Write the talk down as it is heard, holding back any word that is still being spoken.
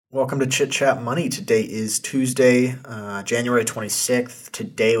Welcome to Chit Chat Money. Today is Tuesday, January 26th.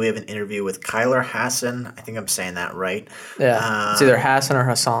 Today we have an interview with Kyler Hassan. I think I'm saying that right. Yeah, it's either Hassan or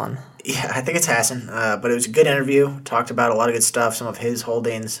Hassan. Yeah, I think it's Hassan, but it was a good interview. Talked about a lot of good stuff, some of his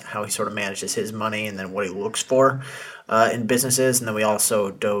holdings, how he sort of manages his money, and then what he looks for in businesses. And then we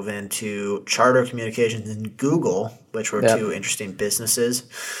also dove into Charter Communications and Google, which were two interesting businesses.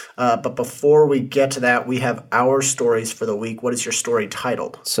 But before we get to that, we have our stories for the week. What is your story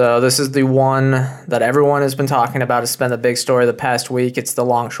titled? So this is the one that everyone has been talking about. It's been the big story the past week. It's the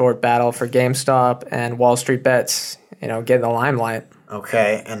long-short battle for GameStop and Wall Street Bets, getting the limelight.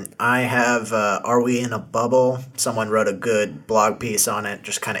 Okay, and I have, Are We in a Bubble? Someone wrote a good blog piece on it,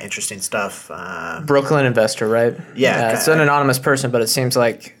 just kind of interesting stuff. Brooklyn Investor, right? Yeah. It's an anonymous person, but it seems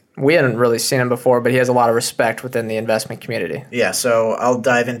like we hadn't really seen him before, but he has a lot of respect within the investment community. Yeah, so I'll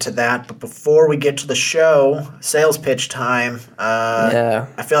dive into that. But before we get to the show, sales pitch time.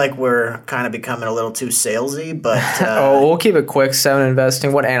 I feel like we're kind of becoming a little too salesy, but... we'll keep it quick. 7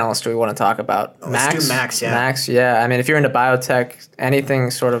 Investing. What analyst do we want to talk about? Let's do Max, yeah. Max, yeah. I mean, if you're into biotech,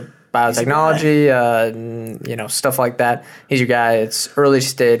 anything sort of biotechnology, stuff like that, he's your guy. It's early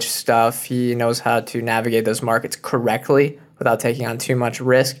stage stuff. He knows how to navigate those markets correctly without taking on too much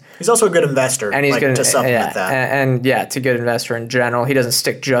risk. He's also a good investor, and he's good to supplement that. And it's a good investor in general. He doesn't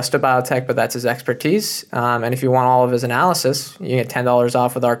stick just to biotech, but that's his expertise. And if you want all of his analysis, you get $10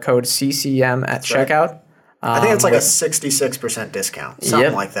 off with our code CCM at checkout. I think it's like a 66% discount,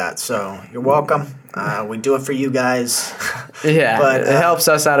 something like that. So you're welcome. We do it for you guys. Yeah, but it helps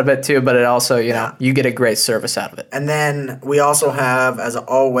us out a bit too, but it also, you get a great service out of it. And then we also have, as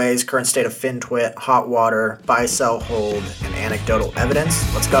always, current state of FinTwit, hot water, buy, sell, hold, and anecdotal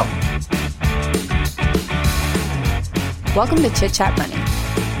evidence. Let's go. Welcome to Chit Chat Money.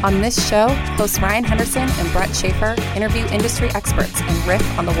 On this show, hosts Ryan Henderson and Brett Schaefer interview industry experts and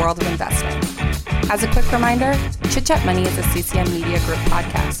riff on the world of investing. As a quick reminder, Chit Chat Money is a CCM Media Group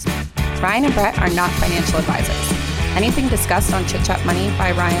podcast. Ryan and Brett are not financial advisors. Anything discussed on Chit Chat Money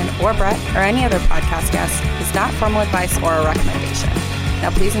by Ryan or Brett or any other podcast guest is not formal advice or a recommendation. Now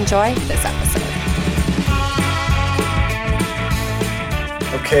please enjoy this episode.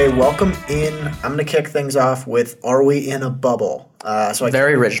 Okay, welcome in. I'm going to kick things off with Are We in a Bubble?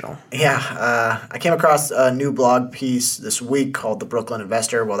 Very original. Yeah. I came across a new blog piece this week called The Brooklyn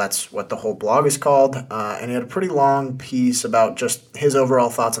Investor. Well, that's what the whole blog is called. And he had a pretty long piece about just his overall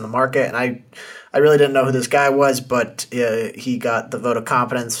thoughts on the market. And I really didn't know who this guy was, but he got the vote of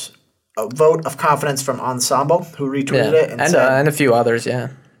confidence from Ensemble, who retweeted it. And a few others, yeah.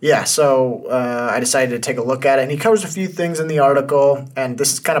 Yeah, so I decided to take a look at it, and he covers a few things in the article, and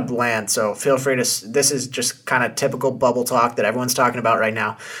this is kind of bland, so feel free to – this is just kind of typical bubble talk that everyone's talking about right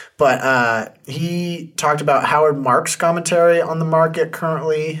now. But he talked about Howard Marks' commentary on the market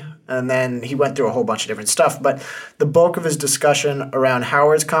currently, and then he went through a whole bunch of different stuff. But the bulk of his discussion around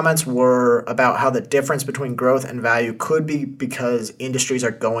Howard's comments were about how the difference between growth and value could be because industries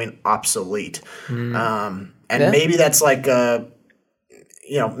are going obsolete. Maybe that's like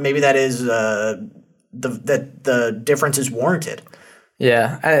maybe that is that the difference is warranted.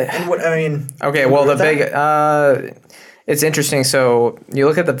 Yeah. It's interesting. So you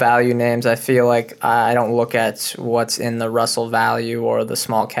look at the value names. I feel like I don't look at what's in the Russell value or the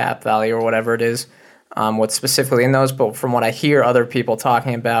small cap value or whatever it is, what's specifically in those. But from what I hear other people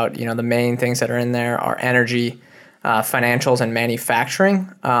talking about, the main things that are in there are energy, financials, and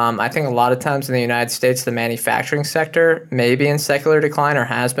manufacturing. I think a lot of times in the United States, the manufacturing sector may be in secular decline or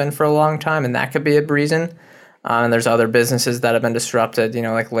has been for a long time, and that could be a reason. And there's other businesses that have been disrupted,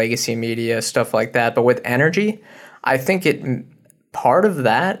 like legacy media, stuff like that. But with energy, I think part of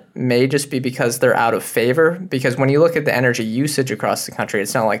that may just be because they're out of favor. Because when you look at the energy usage across the country,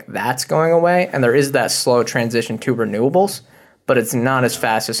 it's not like that's going away, and there is that slow transition to renewables, but it's not as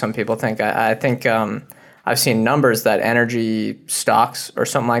fast as some people think. I think I've seen numbers that energy stocks or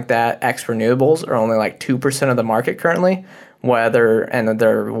something like that, ex renewables, are only like 2% of the market currently, and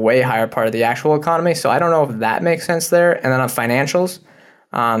they're way higher part of the actual economy. So I don't know if that makes sense there. And then on financials,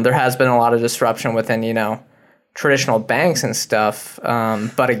 there has been a lot of disruption within, traditional banks and stuff.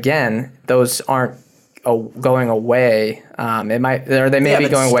 But again, those aren't going away. They may be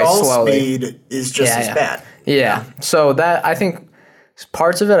going away slowly. Speed is just as bad. Yeah. So that, I think,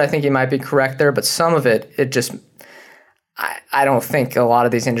 parts of it, I think you might be correct there, but some of it just, I don't think a lot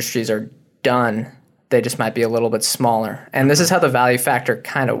of these industries are done. They just might be a little bit smaller. And this is how the value factor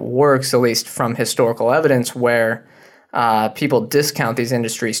kind of works, at least from historical evidence, where people discount these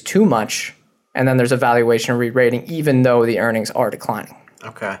industries too much, and then there's a valuation re-rating, even though the earnings are declining.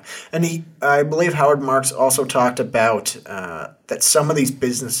 Okay. And I believe Howard Marks also talked about that some of these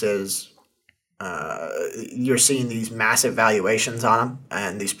businesses, you're seeing these massive valuations on them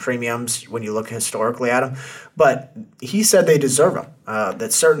and these premiums when you look historically at them. But he said they deserve them.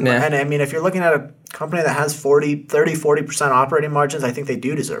 That certain, Yeah. and I mean, if you're looking at a company that has 40% operating margins, I think they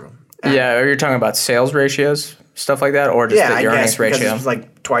do deserve them. Yeah, or you're talking about sales ratios, stuff like that, or just the I earnings guess because ratio? it's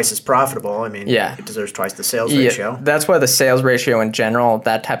like twice as profitable. I mean, Yeah. it deserves twice the sales ratio. That's why the sales ratio in general,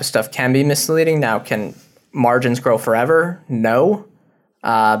 that type of stuff can be misleading. Now, can margins grow forever? No.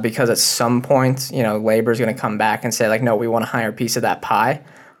 Because at some point, labor is going to come back and say, like, no, we want a higher piece of that pie.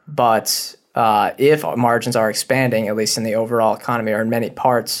 But if margins are expanding, at least in the overall economy or in many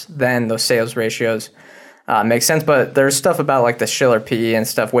parts, then those sales ratios make sense. But there's stuff about like the Shiller PE and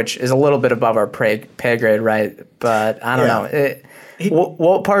stuff, which is a little bit above our pay grade, right? But I don't know.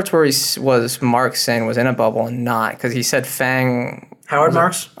 What parts was Mark saying was in a bubble and not? Because he said Fang... Howard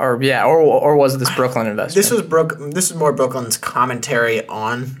Marks? Or was this Brooklyn investment? This is more Brooklyn's commentary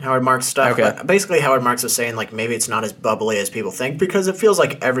on Howard Marks stuff. Okay. But basically, Howard Marks is saying like maybe it's not as bubbly as people think because it feels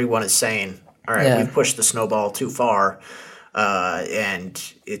like everyone is saying, all right, we've pushed the snowball too far,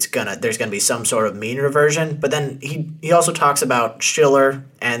 and there's gonna be some sort of mean reversion. But then he also talks about Shiller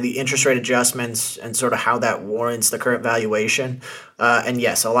and the interest rate adjustments and sort of how that warrants the current valuation. And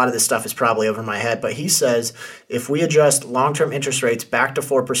yes, a lot of this stuff is probably over my head, but he says if we adjust long-term interest rates back to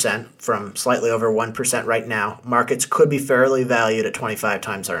 4% from slightly over 1% right now, markets could be fairly valued at 25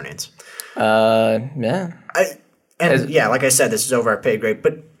 times earnings. Yeah. Like I said, this is over our pay grade,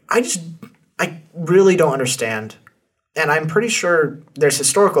 but I really don't understand. And I'm pretty sure there's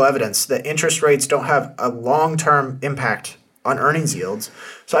historical evidence that interest rates don't have a long-term impact on earnings yields.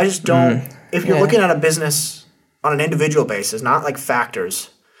 So I just don't. If you're looking at a business on an individual basis, not like factors,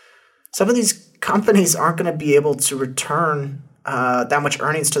 some of these companies aren't going to be able to return that much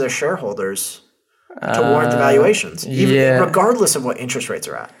earnings to their shareholders to warrant the valuations, regardless of what interest rates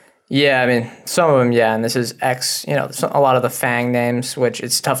are at. Yeah, I mean, some of them, and this is a lot of the FANG names, which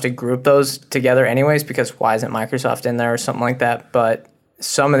it's tough to group those together anyways, because why isn't Microsoft in there or something like that? But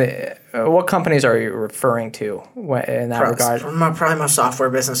some of what companies are you referring to in that regard? Probably most software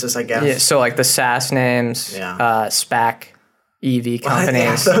businesses, I guess. Yeah, so like the SaaS names, SPAC, EV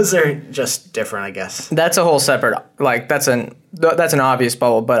companies. Those are just different, I guess. That's a whole separate, that's an obvious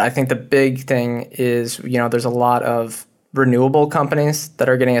bubble, but I think the big thing is, there's a lot of renewable companies that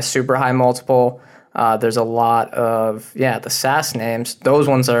are getting a super high multiple. There's a lot of, the SaaS names. Those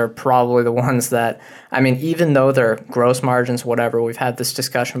ones are probably the ones that, I mean, even though their gross margins, whatever, we've had this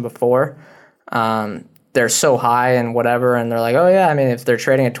discussion before, they're so high and whatever, and they're like, oh yeah, I mean, if they're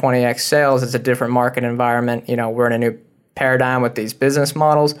trading at 20x sales, it's a different market environment. We're in a new paradigm with these business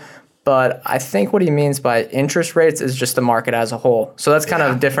models. But I think what he means by interest rates is just the market as a whole. So that's kind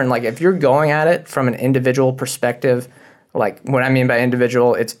of different. Like if you're going at it from an individual perspective, like what I mean by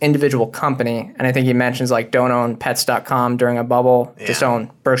individual, it's individual company. And I think he mentions like don't own pets.com during a bubble, just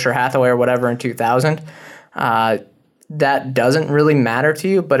own Berkshire Hathaway or whatever in 2000. That doesn't really matter to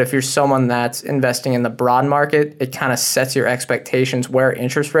you. But if you're someone that's investing in the broad market, it kind of sets your expectations where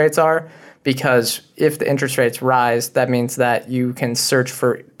interest rates are. Because if the interest rates rise, that means that you can search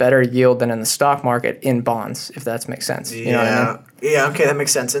for better yield than in the stock market in bonds, if that makes sense. You know what I mean? Yeah, okay, that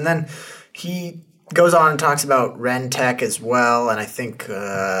makes sense. And then he goes on and talks about Rentec as well, and I think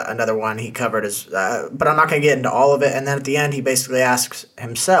another one he covered is, but I'm not going to get into all of it. And then at the end, he basically asks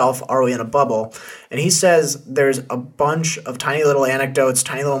himself, are we in a bubble? And he says there's a bunch of tiny little anecdotes,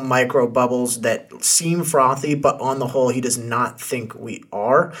 tiny little micro bubbles that seem frothy, but on the whole, he does not think we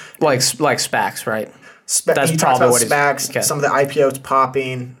are. Like SPACs, right? He talks about SPACs, some of the IPOs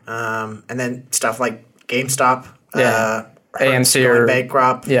popping, and then stuff like GameStop. AMC or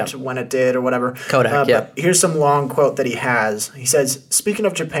bankrupt when it did or whatever. Kodak, But here's some long quote that he has. He says, speaking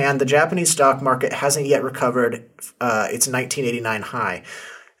of Japan, the Japanese stock market hasn't yet recovered its 1989 high.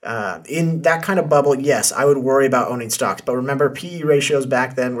 In that kind of bubble, yes, I would worry about owning stocks. But remember, PE ratios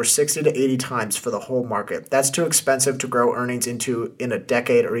back then were 60 to 80 times for the whole market. That's too expensive to grow earnings into in a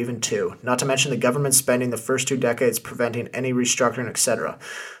decade or even two. Not to mention the government spending the first 2 decades preventing any restructuring, etc.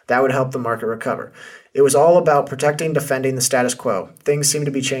 That would help the market recover. It was all about protecting, defending the status quo. Things seem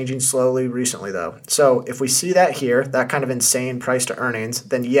to be changing slowly recently, though. So if we see that here, that kind of insane price to earnings,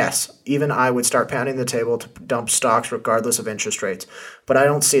 then yes, even I would start pounding the table to dump stocks regardless of interest rates. But I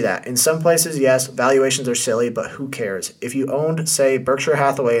don't see that. In some places, yes, valuations are silly, but who cares? If you owned, say, Berkshire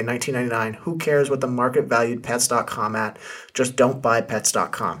Hathaway in 1999, who cares what the market valued Pets.com at? Just don't buy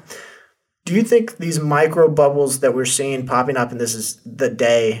Pets.com. Do you think these micro bubbles that we're seeing popping up, and this is the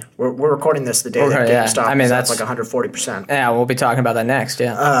day we're recording this the day that GameStop is up like 140%? Yeah, we'll be talking about that next.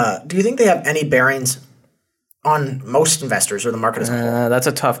 Yeah. Do you think they have any bearings on most investors or the market as a whole? That's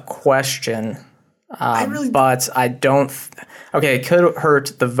a tough question. But I don't. Okay, it could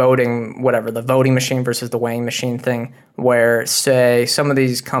hurt the voting, the voting machine versus the weighing machine thing, where, say, some of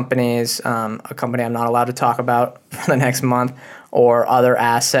these companies, a company I'm not allowed to talk about for the next month, or other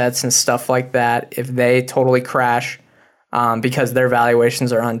assets and stuff like that, if they totally crash because their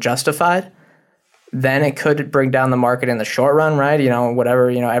valuations are unjustified, then it could bring down the market in the short run, right?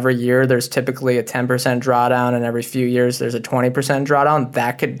 Every year there's typically a 10% drawdown, and every few years there's a 20% drawdown.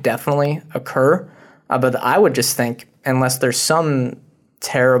 That could definitely occur. But I would just think, unless there's some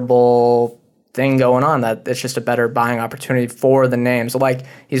terrible thing going on, that it's just a better buying opportunity for the names. Like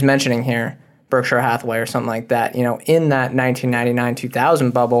he's mentioning here, Berkshire Hathaway or something like that, in that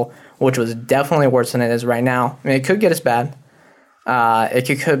 1999-2000 bubble, which was definitely worse than it is right now. I mean, it could get as bad.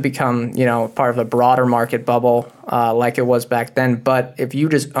 It could become, part of a broader market bubble like it was back then. But if you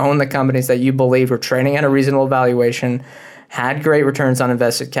just own the companies that you believe were trading at a reasonable valuation, had great returns on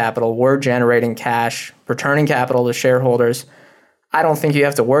invested capital, were generating cash, returning capital to shareholders, I don't think you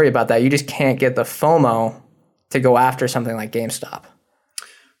have to worry about that. You just can't get the FOMO to go after something like GameStop.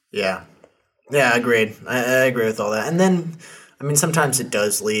 Yeah. Yeah, agreed. I agree with all that. And then, sometimes it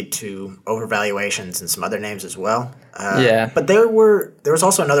does lead to overvaluations and some other names as well. But there was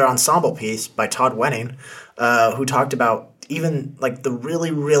also another ensemble piece by Todd Wenning who talked about even like the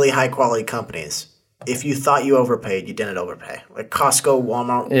really, really high quality companies. If you thought you overpaid, you didn't overpay. Like Costco,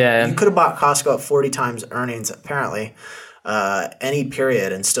 Walmart. Yeah. You could have bought Costco at 40 times earnings, apparently, any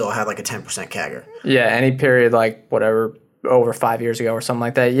period, and still had like a 10% CAGR. Yeah, any period, like whatever, over 5 years ago or something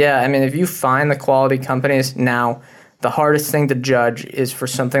like that. Yeah, if you find the quality companies, now the hardest thing to judge is for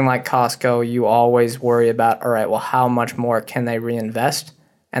something like Costco, you always worry about, all right, well, how much more can they reinvest?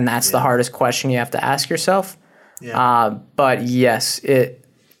 And that's the hardest question you have to ask yourself. Yeah. But yes, it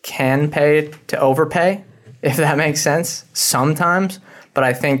can pay to overpay, if that makes sense, sometimes. But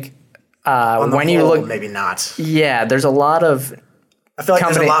I think when you look, maybe not. Yeah, there's a lot of. I feel like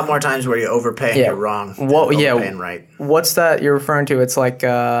there's a lot more times where you overpay and you're wrong. Overpaying right. What's that you're referring to? It's like,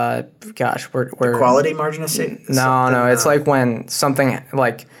 we're the quality margin of safety. No. It's like when something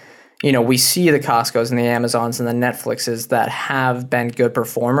like, we see the Costcos and the Amazons and the Netflixes that have been good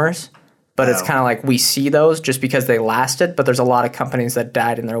performers. But it's kind of like we see those just because they lasted, but there's a lot of companies that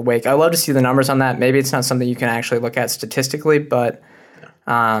died in their wake. I'd love to see the numbers on that. Maybe it's not something you can actually look at statistically, but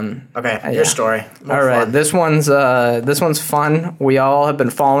your story. All right, this one's fun. We all have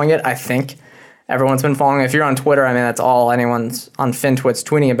been following it. I think everyone's been following it. If you're on Twitter, that's all anyone's on FinTwit's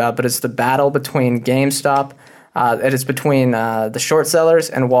tweeting about. But it's the battle between GameStop. It is between the short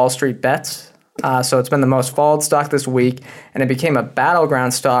sellers and Wall Street Bets. So it's been the most followed stock this week, and it became a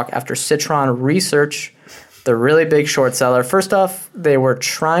battleground stock after Citron Research, the really big short seller. First off, they were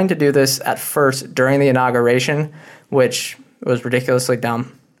trying to do this at first during the inauguration, which was ridiculously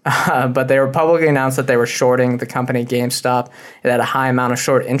dumb. But they were publicly announced that they were shorting the company GameStop. It had a high amount of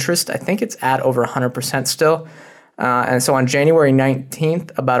short interest. I think it's at over 100% still. And so on January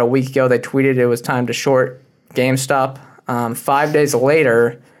 19th, about a week ago, they tweeted it was time to short GameStop. 5 days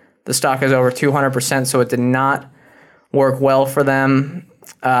later, the stock is over 200%, so it did not work well for them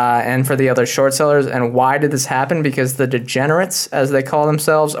and for the other short sellers. And why did this happen? Because the degenerates, as they call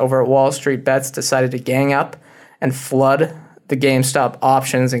themselves, over at Wall Street Bets decided to gang up and flood the GameStop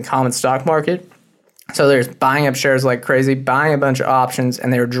options and common stock market. So they're buying up shares like crazy, buying a bunch of options,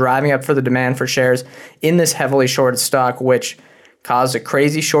 and they were driving up for the demand for shares in this heavily shorted stock, which caused a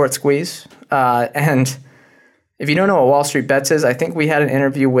crazy short squeeze. And if you don't know what Wall Street Bets is, I think we had an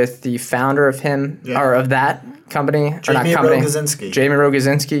interview with the founder of of that company. Jamie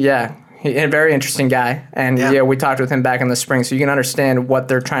Rogozinski, yeah. He's a very interesting guy. And we talked with him back in the spring, so you can understand what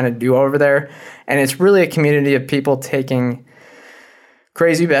they're trying to do over there. And it's really a community of people taking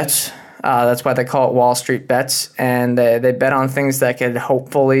crazy bets. That's why they call it Wall Street Bets. And they bet on things that could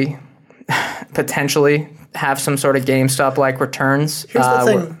hopefully, potentially, have some sort of GameStop-like returns. Here's the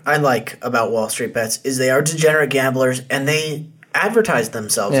thing I like about Wall Street Bets is they are degenerate gamblers, and they advertise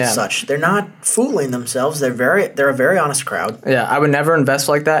themselves as such. They're not fooling themselves. They're a very honest crowd. Yeah, I would never invest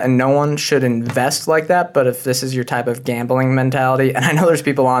like that, and no one should invest like that. But if this is your type of gambling mentality, and I know there's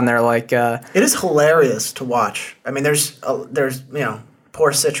people on there like it is hilarious to watch. There's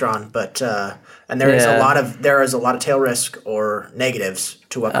poor Citron, but and there is a lot of tail risk or negatives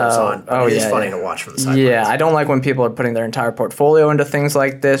to what goes on. But it is funny to watch from the sidelines. Yeah, I don't like when people are putting their entire portfolio into things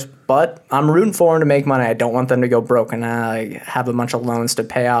like this, but I'm rooting for them to make money. I don't want them to go broke and have a bunch of loans to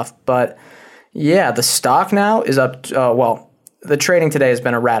pay off. But yeah, the stock now is up. The trading today has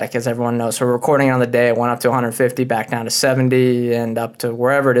been erratic, as everyone knows. So we're recording on the day. It went up to 150, back down to 70, and up to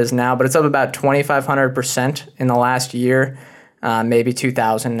wherever it is now. But it's up about 2,500% in the last year, maybe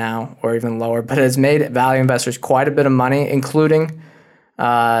 2,000 now, or even lower. But it has made value investors quite a bit of money, including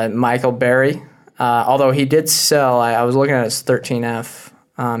Michael Berry. Although he did sell, I was looking at his 13F.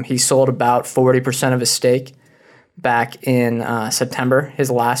 He sold about 40% of his stake back in September,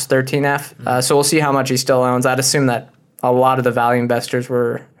 his last 13F. So we'll see how much he still owns. I'd assume that a lot of the value investors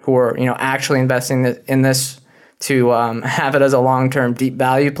who were actually investing in this to have it as a long-term deep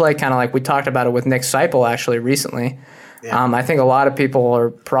value play, kind of like we talked about it with Nick Seipel actually recently. Yeah. I think a lot of people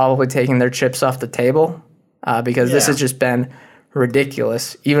are probably taking their chips off the table because this has just been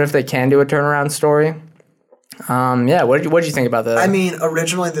ridiculous, even if they can do a turnaround story. What did you think about that? I mean,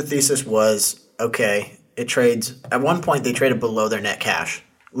 originally the thesis was, okay, it trades – at one point they traded below their net cash.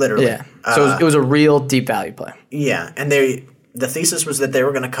 Literally. Yeah. So it was a real deep value play. Yeah. And the thesis was that they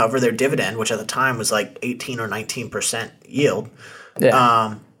were going to cover their dividend, which at the time was like 18 or 19% yield.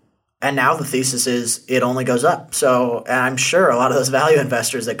 Yeah. And now the thesis is it only goes up. So and I'm sure a lot of those value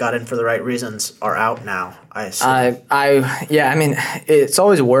investors that got in for the right reasons are out now, I assume. I mean, it's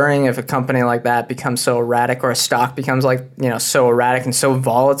always worrying if a company like that becomes so erratic or a stock becomes so erratic and so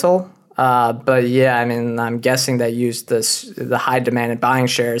volatile. But yeah, I mean, I'm guessing they used the high demand and buying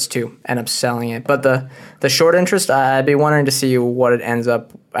shares to end up selling it. But the short interest, I'd be wondering to see what it ends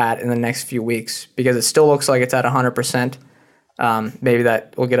up at in the next few weeks because it still looks like it's at 100%. Maybe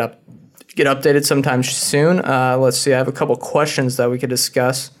that will get updated sometime soon. Let's see. I have a couple questions that we could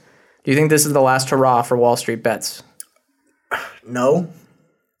discuss. Do you think this is the last hurrah for Wall Street bets? No.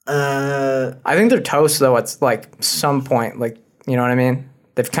 I think they're toast though. At some point, you know what I mean.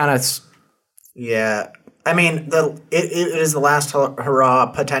 They've kind of. Yeah, I mean, it is the last hurrah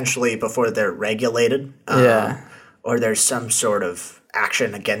potentially before they're regulated. Or there's some sort of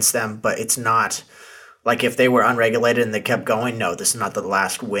action against them, but it's not like if they were unregulated and they kept going. No, this is not the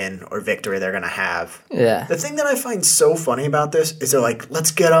last win or victory they're going to have. Yeah. The thing that I find so funny about this is they're like,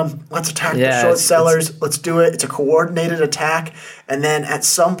 let's get them, let's attack the short sellers, let's do it. It's a coordinated attack, and then at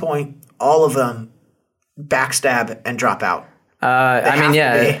some point, all of them backstab and drop out.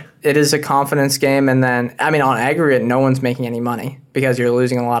 It is a confidence game. And then, I mean, on aggregate, no one's making any money because you're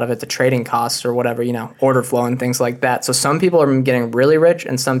losing a lot of it to trading costs or whatever, order flow and things like that. So some people are getting really rich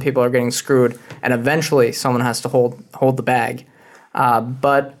and some people are getting screwed. And eventually someone has to hold the bag.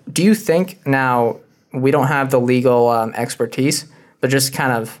 But do you think now we don't have the legal expertise, but just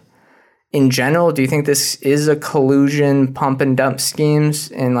kind of in general, do you think this is a collusion, pump and dump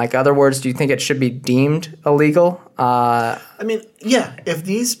schemes? In other words, do you think it should be deemed illegal? I mean, yeah. If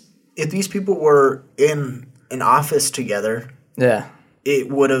these people were in an office together, it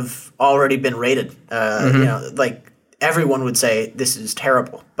would have already been rated. Everyone would say this is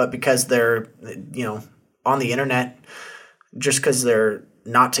terrible, but because they're on the internet, just because they're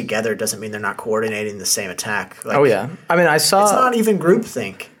not together doesn't mean they're not coordinating the same attack. I mean, I saw... It's not even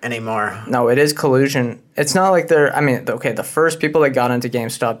groupthink anymore. No, it is collusion. It's not like they're... I mean, okay, the first people that got into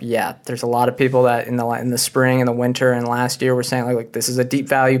GameStop, there's a lot of people that in the spring and the winter and last year were saying, like this is a deep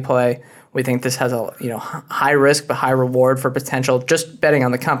value play. We think this has a high risk but high reward for potential, just betting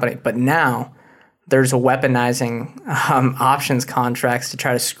on the company. But now there's a weaponizing options contracts to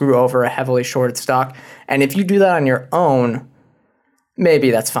try to screw over a heavily shorted stock. And if you do that on your own...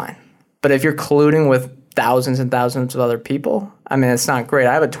 maybe that's fine. But if you're colluding with thousands and thousands of other people, I mean, it's not great.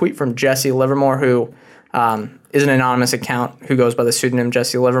 I have a tweet from Jesse Livermore, who is an anonymous account who goes by the pseudonym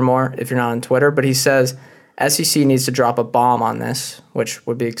Jesse Livermore, if you're not on Twitter. But he says, SEC needs to drop a bomb on this, which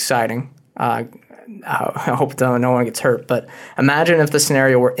would be exciting. I hope no one gets hurt. But imagine if the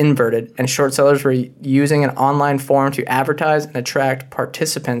scenario were inverted and short sellers were using an online forum to advertise and attract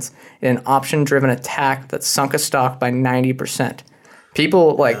participants in an option-driven attack that sunk a stock by 90%.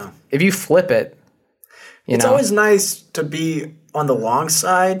 People, if you flip it, it's always nice to be on the long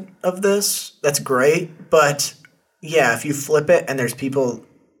side of this. That's great. But, yeah, if you flip it and there's people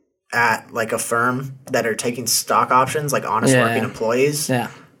at, a firm that are taking stock options, honest working employees,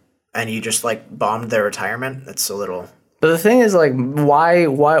 and you just, bombed their retirement, that's a little... But the thing is, why?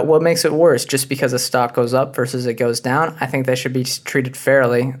 What makes it worse? Just because a stock goes up versus it goes down? I think they should be treated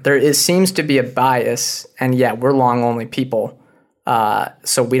fairly. Seems to be a bias, and, we're long-only people.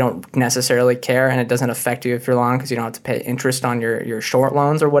 So we don't necessarily care, and it doesn't affect you if you're long because you don't have to pay interest on your short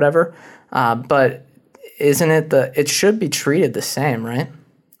loans or whatever. But isn't it it should be treated the same, right?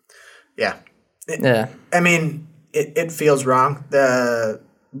 Yeah. Yeah. I mean, it feels wrong.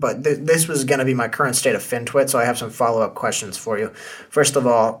 But this was going to be my current state of FinTwit, so I have some follow-up questions for you. First of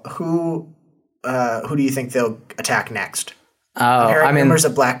all, who do you think they'll attack next? Rumors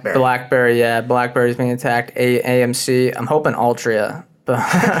of BlackBerry. BlackBerry, yeah. BlackBerry's being attacked. AMC. I'm hoping Altria. But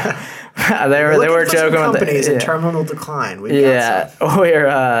they were joking with companies in terminal decline. People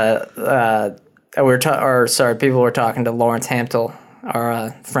were talking to Lawrence Hamptel,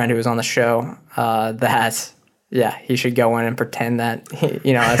 our friend who was on the show, that he should go in and pretend that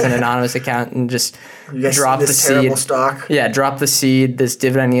as an anonymous account and just drop the seed. Stock. Yeah, drop the seed. This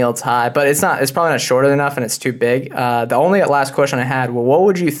dividend yield's high, but it's probably not shorted enough, and it's too big. The only last question I had: well, what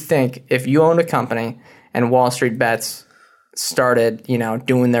would you think if you owned a company and Wall Street Bets started,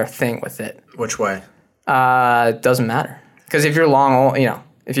 doing their thing with it? Which way? It doesn't matter, because if you're long,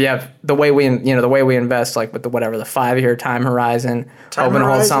 if you have the way we invest, like with the 5-year time horizon, hoping to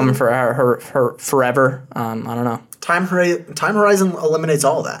hold some for her forever. I don't know. Time horizon eliminates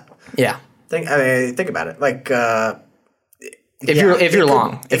all of that. Yeah. Think about it. Like if you're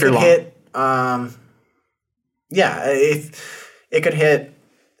long. If it could hit,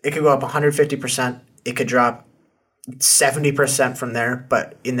 it could go up 150%. It could drop 70% from there,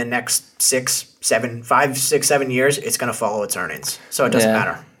 but in the next 5, 6, 7 years, it's going to follow its earnings. So it doesn't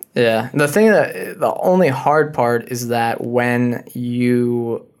matter. Yeah. The only hard part is that when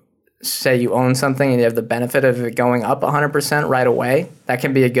you say you own something and you have the benefit of it going up 100% right away, that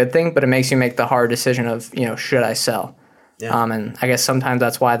can be a good thing, but it makes you make the hard decision of, should I sell? Yeah. And I guess sometimes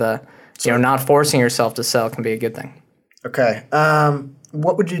that's why not forcing yourself to sell can be a good thing. Okay.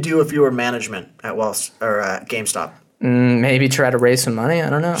 What would you do if you were management at GameStop? Maybe try to raise some money. I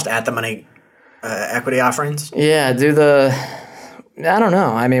don't know. Just at the money equity offerings? Yeah, I don't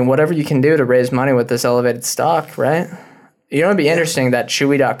know. I mean, whatever you can do to raise money with this elevated stock, right? It'd be interesting, that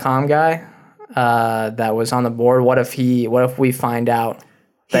Chewy.com guy that was on the board. What if we find out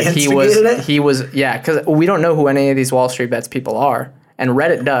that he was because we don't know who any of these Wall Street Bets people are, and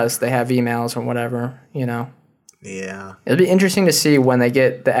Reddit does. They have emails or whatever, Yeah. It'll be interesting to see when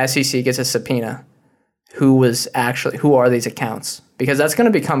the SEC gets a subpoena, who are these accounts? Because that's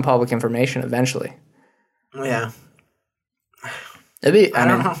going to become public information eventually. Yeah. I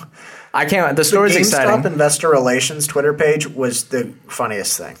don't know. I can't. The story's exciting. GameStop Investor Relations Twitter page was the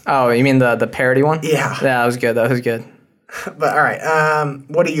funniest thing. Oh, you mean the parody one? Yeah. That was good. But all right,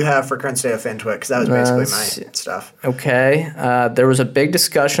 what do you have for current state of FinTwit? Because that was basically my stuff. Okay. There was a big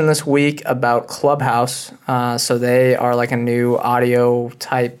discussion this week about Clubhouse. So they are like a new audio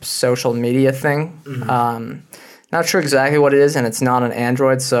type social media thing. Mm-hmm. Not sure exactly what it is, and it's not on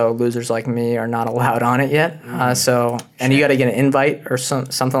Android, so losers like me are not allowed on it yet. And you got to get an invite or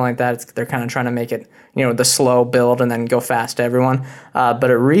something like that. They're kind of trying to make it, the slow build and then go fast to everyone. But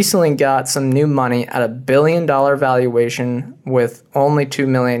it recently got some new money at $1 billion valuation with only 2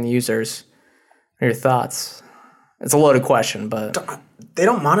 million users. What are your thoughts? It's a loaded question, but they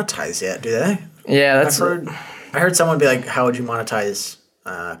don't monetize yet, do they? Yeah, I heard someone be like, "How would you monetize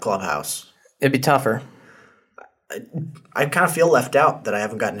Clubhouse?" It'd be tougher. I kind of feel left out that I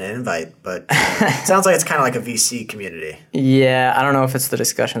haven't gotten an invite, but it sounds like it's kind of like a VC community. Yeah, I don't know if it's the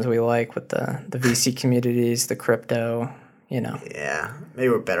discussions we like with the VC communities, the crypto, Yeah, maybe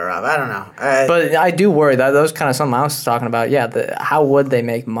we're better off. I don't know. But I do worry that was kind of something I was talking about. Yeah, how would they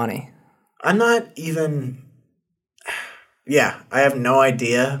make money? I'm not even... Yeah, I have no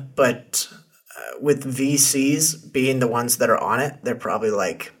idea, but with VCs being the ones that are on it, they're probably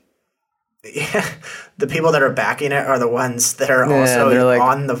like... Yeah, the people that are backing it are the ones that are also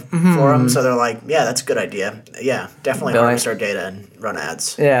on the forum, so they're like, yeah, that's a good idea. Yeah, definitely harvest our data and run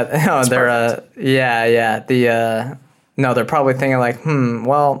ads. Yeah, they're they're probably thinking like,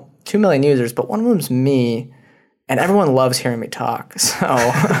 2 million users, but one of them's me, and everyone loves hearing me talk. So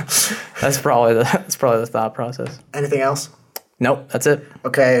that's probably the thought process. Anything else? Nope, that's it.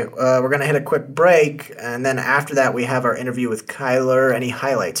 Okay, we're going to hit a quick break, and then after that we have our interview with Kyler. Any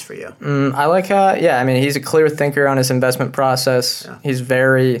highlights for you? I like he's a clear thinker on his investment process. Yeah. He's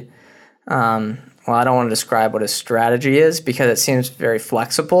very, I don't want to describe what his strategy is because it seems very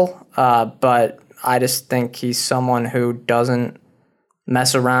flexible, but I just think he's someone who doesn't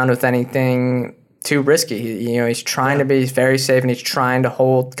mess around with anything too risky. He's trying to be very safe, and he's trying to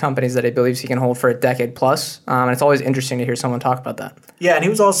hold companies that he believes he can hold for a decade plus. And it's always interesting to hear someone talk about that. Yeah, and he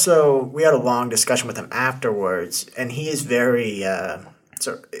was we had a long discussion with him afterwards, and he is very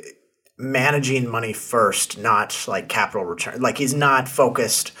managing money first, not like capital return. Like he's not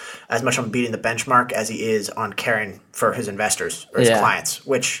focused as much on beating the benchmark as he is on caring for his investors or his clients,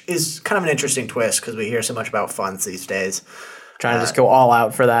 which is kind of an interesting twist because we hear so much about funds these days. Trying to just go all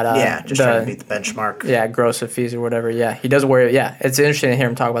out for that. Trying to beat the benchmark. Yeah, gross of fees or whatever. Yeah, he does worry. Yeah, it's interesting to hear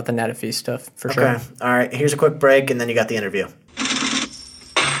him talk about the net of fees stuff for sure. Okay, all right. Here's a quick break, and then you got the interview.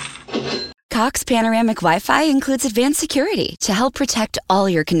 Cox Panoramic Wi-Fi includes advanced security to help protect all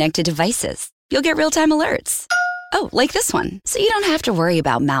your connected devices. You'll get real-time alerts. Oh, like this one, so you don't have to worry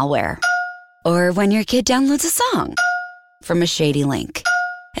about malware. Or when your kid downloads a song from a shady link.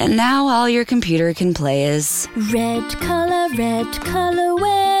 And now all your computer can play is red color,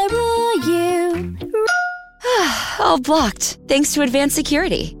 where are you? all blocked, thanks to advanced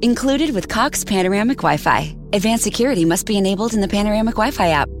security, included with Cox Panoramic Wi-Fi. Advanced security must be enabled in the Panoramic Wi-Fi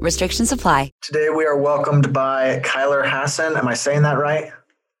app. Restrictions apply. Today we are welcomed by Kyler Hassan. Am I saying that right?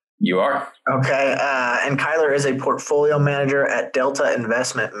 You are. Okay. And Kyler is a portfolio manager at Delta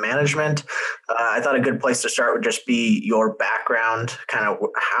Investment Management. I thought a good place to start would just be your background, kind of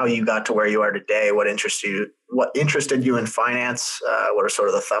how you got to where you are today, what interested you in finance, what are sort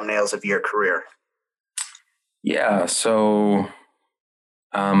of the thumbnails of your career? Yeah. So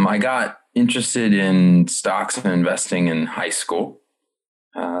I got interested in stocks and investing in high school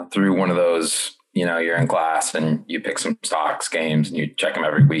through one of those, you're in class and you pick some stocks games and you check them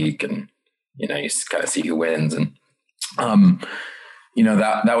every week and, you kind of see who wins. And,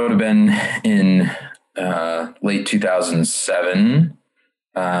 that would have been in late 2007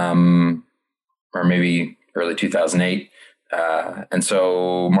 or maybe early 2008. And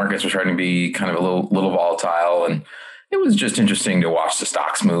so markets were starting to be kind of a little volatile, and it was just interesting to watch the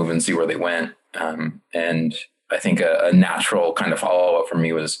stocks move and see where they went. And I think a natural kind of follow-up for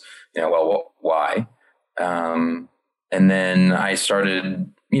me was, why? And then I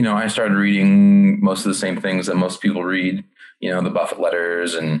started reading most of the same things that most people read, the Buffett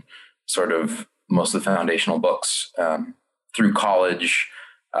letters and sort of most of the foundational books. Through college,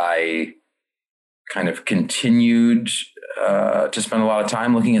 I kind of continued to spend a lot of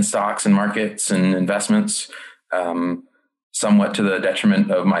time looking at stocks and markets and investments, somewhat to the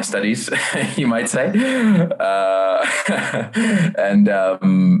detriment of my studies, you might say.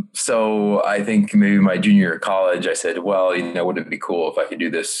 So I think maybe my junior year of college, I said, well, wouldn't it be cool if I could do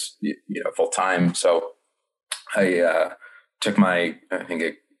this, full time? So I took my,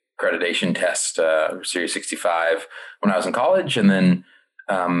 accreditation test, Series 65 when I was in college. And then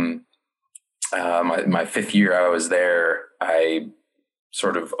my fifth year I was there, I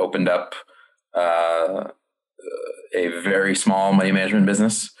sort of opened up a very small money management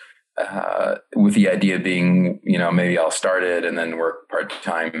business with the idea being, maybe I'll start it and then work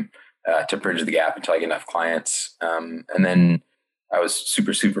part-time to bridge the gap until I get enough clients. And then I was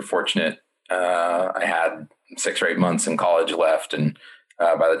super, super fortunate. I had 6 or 8 months in college left. And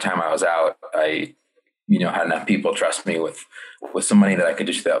by the time I was out, I, had enough people trust me with some money that I could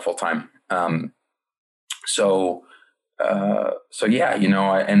just do that full time. So yeah,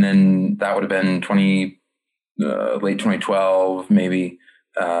 and then that would have been late 2012, maybe.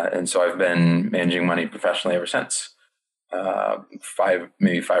 And so I've been managing money professionally ever since. 5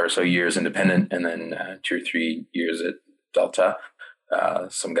 or so years independent, and then 2 or 3 years at Delta.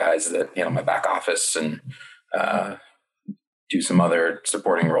 Some guys that handle my back office and do some other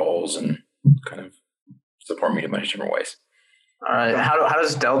supporting roles and kind of support me in many different ways. All right. How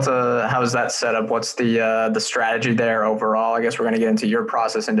does Delta, how is that set up? What's the strategy there overall? I guess we're going to get into your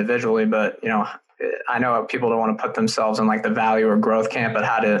process individually, but, I know people don't want to put themselves in like the value or growth camp, but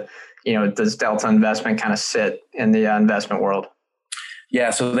does Delta Investment kind of sit in the investment world?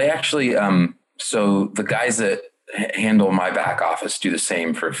 Yeah. So they actually, so the guys that handle my back office do the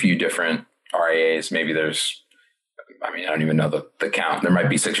same for a few different RIAs. Maybe I don't even know the count. There might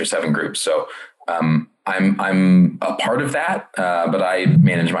be 6 or 7 groups. So, I'm a part of that, but I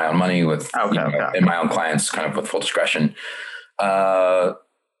manage my own money and my own clients kind of with full discretion.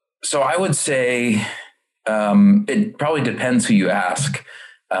 So I would say it probably depends who you ask.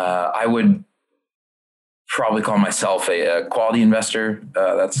 I would probably call myself a quality investor.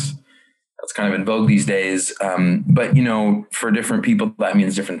 That's kind of in vogue these days. But for different people, that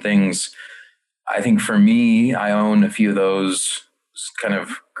means different things. I think for me, I own a few of those kind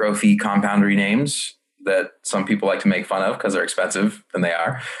of growthy compoundery names that some people like to make fun of because they're expensive, and they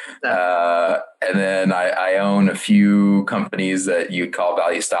are. And then I own a few companies that you'd call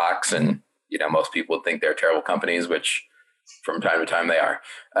value stocks, and most people would think they're terrible companies, which from time to time they are.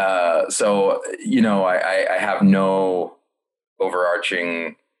 So I have no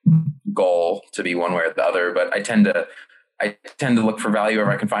overarching goal to be one way or the other, but I tend I tend to look for value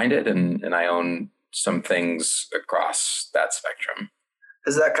wherever I can find it, and I own some things across that spectrum.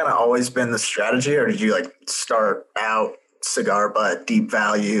 Has that kind of always been the strategy, or did you like start out cigar butt, deep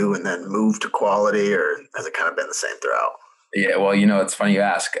value, and then move to quality, or has it kind of been the same throughout? Yeah, well, it's funny you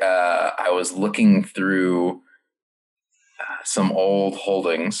ask. I was looking through some old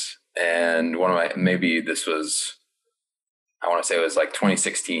holdings, and one of my, maybe this was, I want to say it was like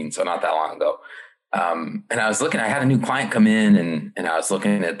 2016, so not that long ago. And I was looking, I had a new client come in, and I was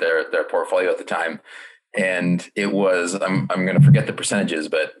looking at their portfolio at the time, and it was, I'm going to forget the percentages,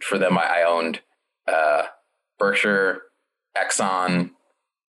 but for them, I owned Berkshire, Exxon,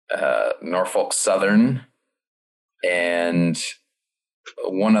 Norfolk Southern, and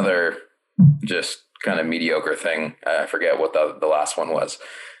one other just kind of mediocre thing. I forget what the last one was.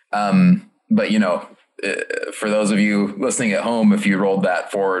 But for those of you listening at home, if you rolled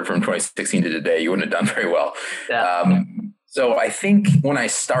that forward from 2016 to today, you wouldn't have done very well. Yeah. So I think when I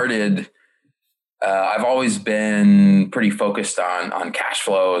started, I've always been pretty focused on cash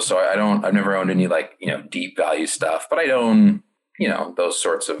flow. So I've never owned any deep value stuff, but I own, those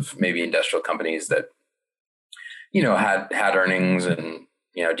sorts of maybe industrial companies that, had earnings and,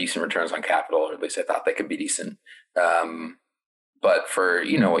 decent returns on capital, or at least I thought they could be decent. But for,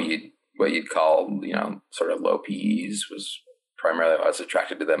 what you'd call, sort of low PEs was primarily why I was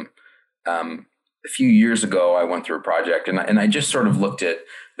attracted to them. A few years ago, I went through a project and I just sort of looked at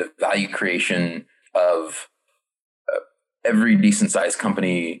the value creation of every decent sized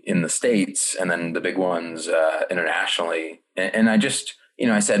company in the States and then the big ones internationally. And I just,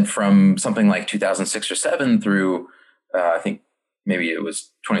 I said from something like 2006 or 7 through, I think maybe it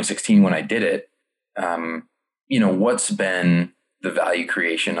was 2016 when I did it, what's been the value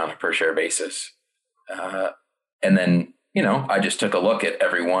creation on a per share basis? And then, I just took a look at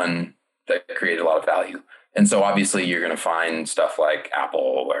every one that created a lot of value. And so obviously you're going to find stuff like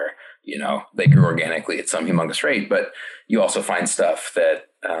Apple where, they grew organically at some humongous rate, but you also find stuff that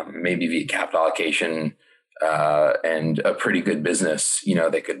maybe via capital allocation and a pretty good business,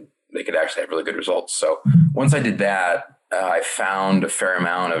 they could actually have really good results. So once I did that, I found a fair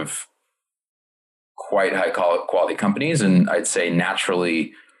amount of quite high quality companies. And I'd say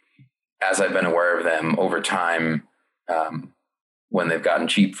naturally, as I've been aware of them over time, when they've gotten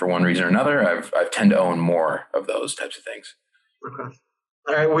cheap for one reason or another, I've tend to own more of those types of things. Okay.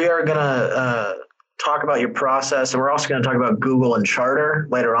 All right. We are going to talk about your process, and we're also going to talk about Google and Charter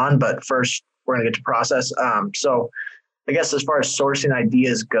later on. But first, we're going to get to process. So I guess as far as sourcing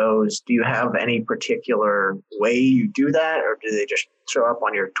ideas goes, do you have any particular way you do that, or do they just show up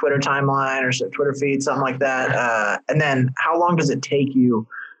on your Twitter timeline or some Twitter feed, something like that? And then how long does it take you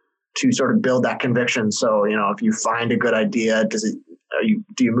to sort of build that conviction? So, if you find a good idea, do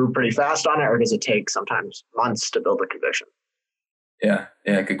you move pretty fast on it, or does it take sometimes months to build a conviction? Yeah,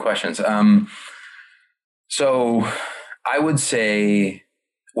 good questions. So I would say,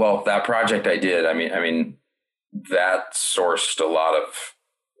 well, that project I did, I mean, that sourced a lot of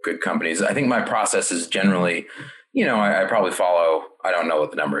good companies. I think my process is generally, I probably follow, I don't know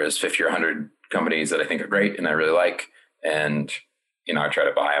what the number is, 50 or 100 companies that I think are great and I really like. And, I try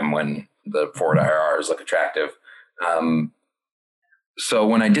to buy them when the forward IRRs look attractive. So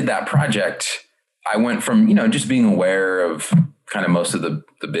when I did that project, I went from, just being aware of kind of most of the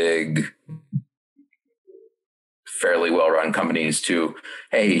big, fairly well-run companies to,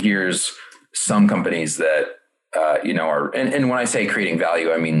 hey, here's some companies that, are, and when I say creating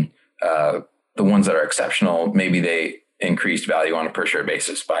value, I mean, the ones that are exceptional, maybe they increased value on a per share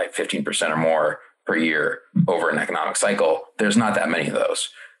basis by 15% or more per year over an economic cycle. There's not that many of those.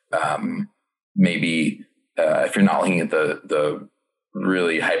 Maybe if you're not looking at the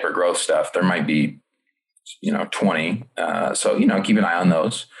really hyper growth stuff, there might be, 20. So, keep an eye on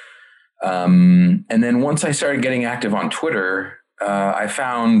those. And then once I started getting active on Twitter, I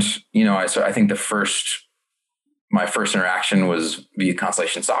found, I think my first interaction was via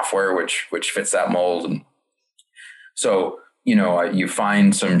Constellation Software, which fits that mold. And so, you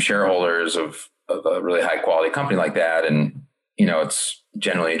find some shareholders of a really high quality company like that. And, it's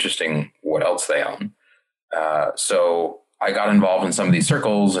generally interesting what else they own. So I got involved in some of these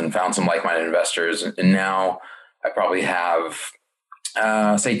circles and found some like-minded investors. And now I probably have,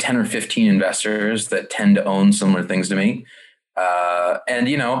 say 10 or 15 investors that tend to own similar things to me.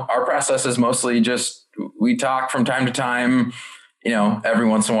 And, our process is mostly just, we talk from time to time, every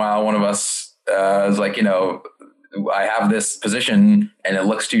once in a while, one of us is like, I have this position and it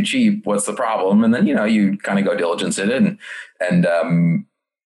looks too cheap. What's the problem? And then, you kind of go diligence it in. And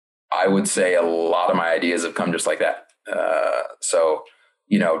I would say a lot of my ideas have come just like that. So,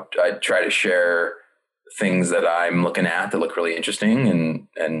 I try to share things that I'm looking at that look really interesting,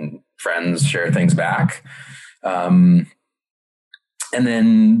 and friends share things back. And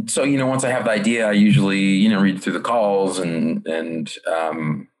then, so, once I have the idea, I usually, read through the calls and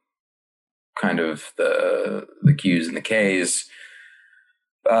kind of the Q's and the K's.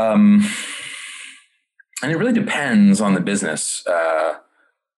 And it really depends on the business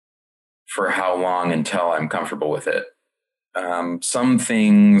for how long until I'm comfortable with it. Some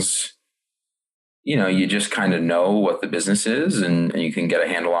things, you just kind of know what the business is and you can get a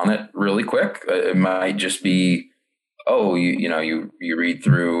handle on it really quick. It might just be, you read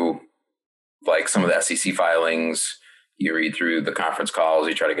through like some of the SEC filings, you read through the conference calls,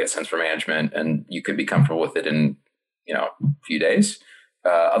 you try to get a sense for management, and you could be comfortable with it in, a few days.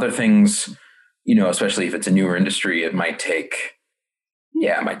 Other things, especially if it's a newer industry, it might take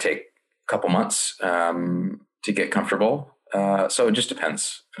a couple months to get comfortable. So it just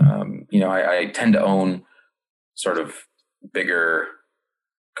depends. I tend to own sort of bigger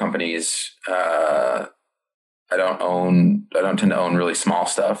companies. I don't tend to own really small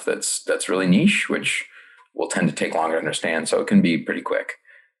stuff that's really niche, which will tend to take longer to understand. So it can be pretty quick.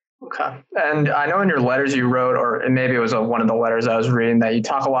 Okay. And I know in your letters you wrote, or maybe it was one of the letters I was reading, that you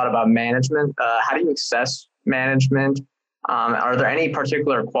talk a lot about management. How do you assess management? Are there any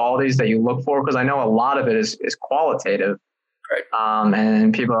particular qualities that you look for? Because I know a lot of it is qualitative. Right.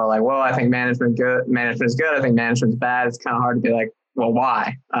 And people are like, well, I think management is good. I think management's bad. It's kind of hard to be like, well,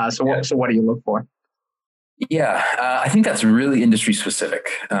 why? So what do you look for? Yeah, I think that's really industry specific.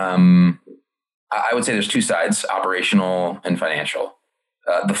 I would say there's two sides, operational and financial.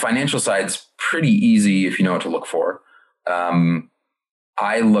 The financial side's pretty easy if you know what to look for.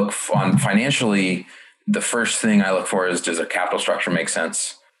 I look on financially, the first thing I look for is, does a capital structure make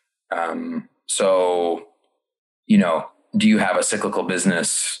sense? So, do you have a cyclical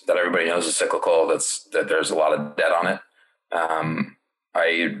business that everybody knows is cyclical, that there's a lot of debt on it?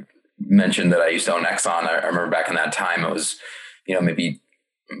 I mentioned that I used to own Exxon. I remember back in that time, it was, maybe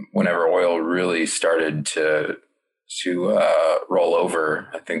whenever oil really started to roll over,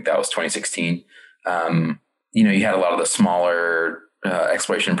 I think that was 2016. You had a lot of the smaller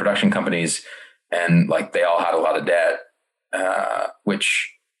exploration and production companies, and like they all had a lot of debt,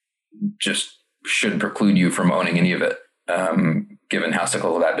 which just should preclude you from owning any of it, given how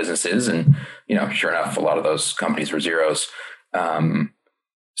cyclical that business is. And, sure enough, a lot of those companies were zeros.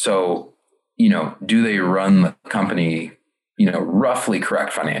 So, do they run the company, roughly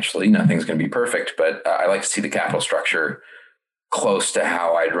correct financially? Nothing's going to be perfect, but I like to see the capital structure close to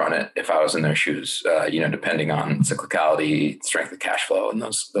how I'd run it if I was in their shoes, depending on cyclicality, strength of cash flow, and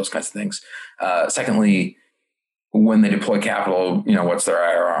those kinds of things. Secondly, when they deploy capital, what's their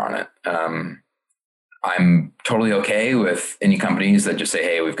IRR on it? I'm totally okay with any companies that just say,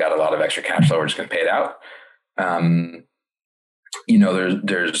 hey, we've got a lot of extra cash flow, we're just going to pay it out.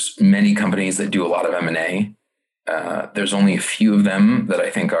 There's many companies that do a lot of M&A. There's only a few of them that I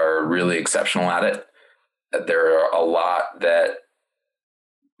think are really exceptional at it. There are a lot that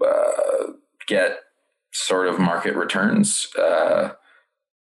get sort of market returns,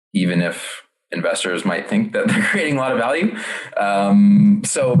 even if investors might think that they're creating a lot of value. But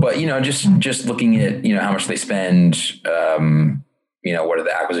just looking at, how much they spend, what did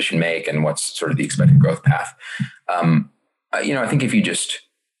the acquisition make, and what's sort of the expected growth path. I think if you just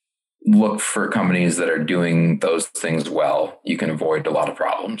look for companies that are doing those things well, you can avoid a lot of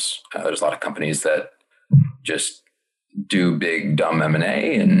problems. There's a lot of companies that just do big, dumb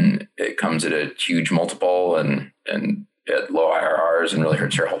M&A, and it comes at a huge multiple and at low IRRs and really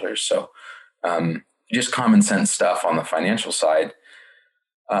hurts shareholders. So just common sense stuff on the financial side.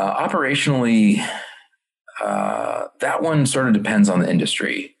 Operationally, that one sort of depends on the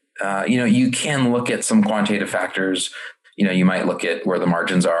industry. You can look at some quantitative factors. You might look at where the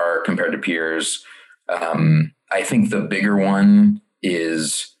margins are compared to peers. I think the bigger one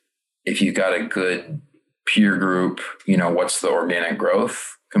is if you've got a good peer group, what's the organic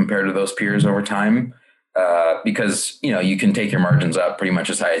growth compared to those peers over time? Because, you can take your margins up pretty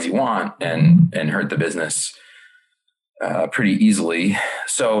much as high as you want and hurt the business pretty easily.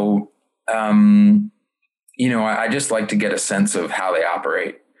 So, I just like to get a sense of how they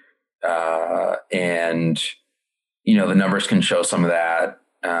operate. And the numbers can show some of that.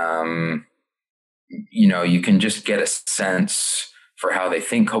 You can just get a sense for how they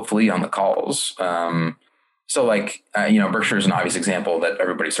think, hopefully, on the calls. So Berkshire is an obvious example that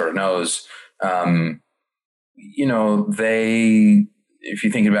everybody sort of knows. If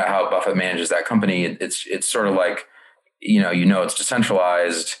you think about how Buffett manages that company, it's sort of like, it's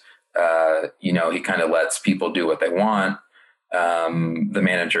decentralized. He kind of lets people do what they want. The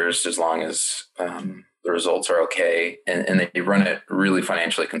managers, as long as, the results are okay, and they run it really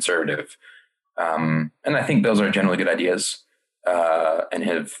financially conservative. And I think those are generally good ideas, and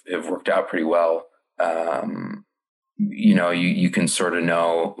have worked out pretty well. You can sort of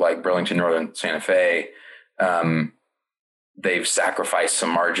know, like Burlington Northern Santa Fe, they've sacrificed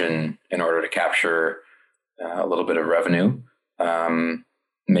some margin in order to capture a little bit of revenue.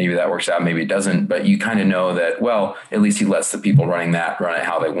 Maybe that works out, maybe it doesn't, but you kind of know that, well, at least he lets the people running that run it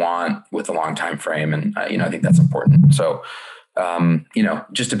how they want with a long time frame. And, I think that's important. So,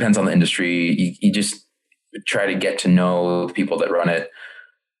 just depends on the industry. You just try to get to know the people that run it,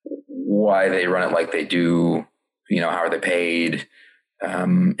 why they run it like they do, how are they paid?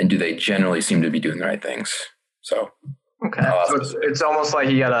 And do they generally seem to be doing the right things? So, okay. So it's almost like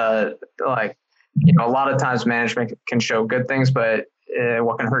you gotta, a lot of times management can show good things, but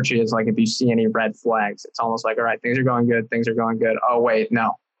what can hurt you is like if you see any red flags. It's almost like, all right, things are going good. Oh wait,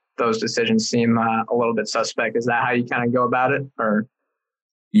 no, those decisions seem a little bit suspect. Is that how you kind of go about it, or?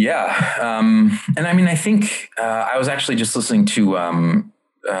 Yeah, and I mean, I think I was actually just listening to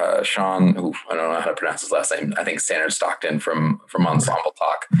Sean, who I don't know how to pronounce his last name. I think Sanders Stockton from Ensemble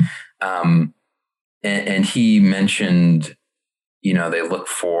Talk, and he mentioned, they look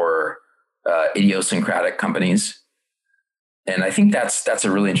for idiosyncratic companies. And I think that's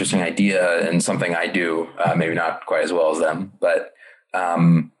a really interesting idea and something I do, maybe not quite as well as them, but,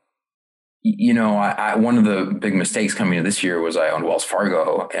 one of the big mistakes coming into this year was I owned Wells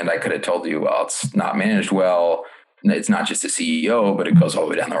Fargo, and I could have told you, well, it's not managed well. It's not just the CEO, but it goes all the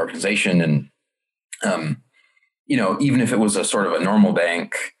way down the organization. And, even if it was a sort of a normal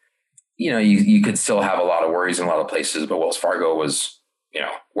bank, you could still have a lot of worries in a lot of places, but Wells Fargo was,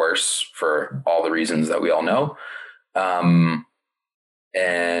 worse for all the reasons that we all know. And,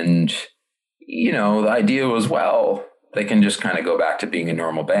 the idea was, well, they can just kind of go back to being a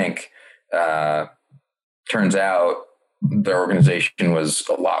normal bank. Turns out their organization was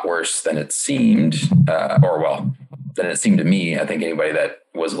a lot worse than it seemed, than it seemed to me. I think anybody that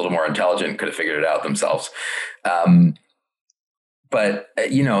was a little more intelligent could have figured it out themselves. But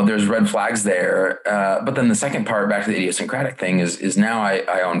there's red flags there. But then the second part, back to the idiosyncratic thing, is now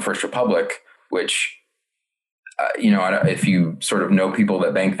I own First Republic, which, if you sort of know people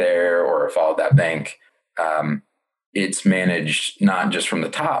that bank there or followed that bank, it's managed not just from the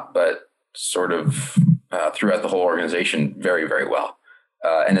top, but sort of throughout the whole organization very, very well.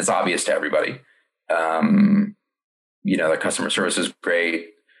 And it's obvious to everybody. The customer service is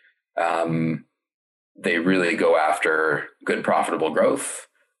great. They really go after good, profitable growth.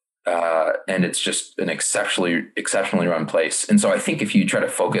 And it's just an exceptionally run place. And so I think if you try to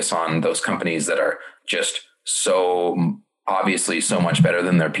focus on those companies that are just so obviously so much better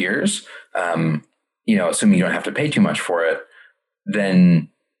than their peers, assuming you don't have to pay too much for it, then,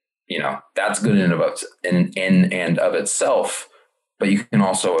 that's good in and of itself, but you can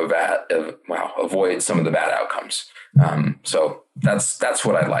also avoid some of the bad outcomes. So that's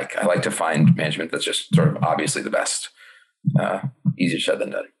what I like. I like to find management that's just sort of obviously the best. Easier said than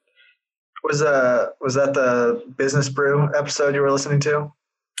done. Was that the Business Brew episode you were listening to?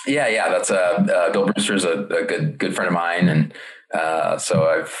 Yeah. That's Bill Brewster's a good friend of mine, and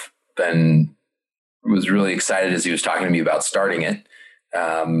so was really excited as he was talking to me about starting it.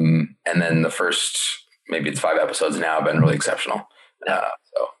 And then the first, maybe it's 5 episodes now, have been really exceptional. Yeah,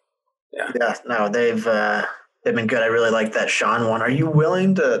 no, they've been good. I really like that Sean one. Are you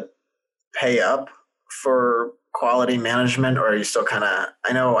willing to pay up for quality management, or are you still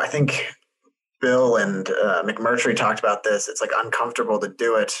I think Bill and McMurtry talked about this. It's like uncomfortable to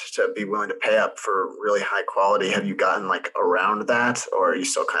do it, to be willing to pay up for really high quality. Have you gotten around that, or are you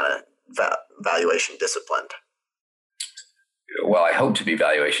still kind of valuation disciplined? Well, I hope to be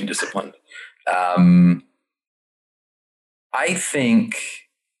valuation disciplined. I think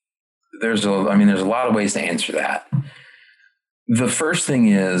there's a lot of ways to answer that. The first thing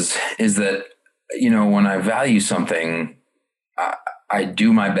is that, when I value something, I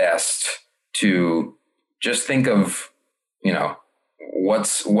do my best to just think of,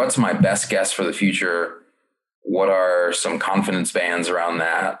 what's my best guess for the future? What are some confidence bands around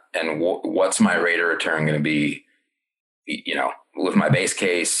that? And what's my rate of return going to be, with my base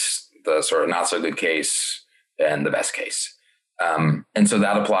case, the sort of not so good case, and the best case. And so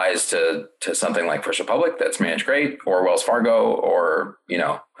that applies to something like First Republic that's managed great, or Wells Fargo, or,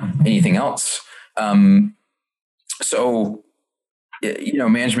 anything else. So,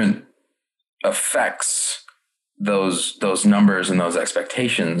 management affects those numbers and those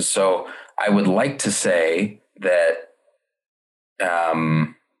expectations. So I would like to say that,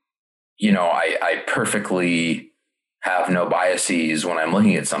 I perfectly have no biases when I'm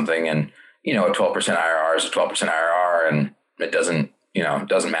looking at something. And, a 12% IRR is a 12% IRR, and it doesn't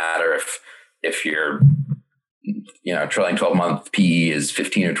matter if your trailing 12-month PE is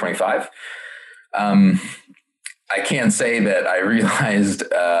 15 or 25. I can say that I realized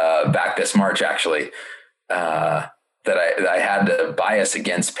back this March actually that I had a bias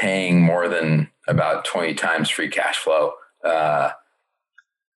against paying more than about 20 times free cash flow,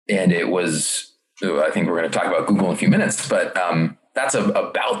 and it was. I think we're going to talk about Google in a few minutes, but that's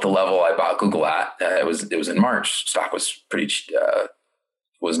about the level I bought Google at. It was in March. Stock was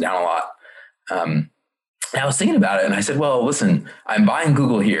was down a lot. And I was thinking about it, and I said, "Well, listen, I'm buying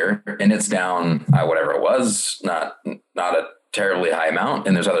Google here, and it's down whatever it was, not a terribly high amount,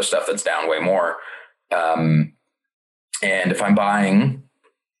 and there's other stuff that's down way more. And if I'm buying,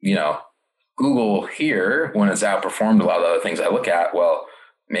 Google here when it's outperformed a lot of the other things I look at, well,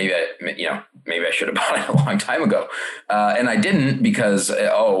 maybe I should have bought it a long time ago, and I didn't because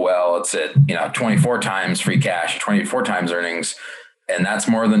it's at 24 times free cash, 24 times earnings." And that's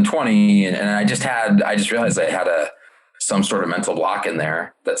more than 20. And I just realized I had some sort of mental block in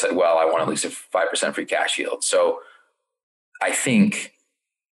there that said, well, I want at least a 5% free cash yield. So I think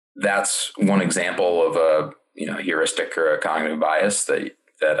that's one example of a heuristic or a cognitive bias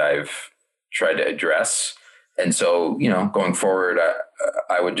that I've tried to address. And so, going forward,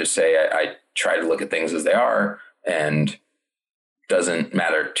 I would just say I try to look at things as they are, and doesn't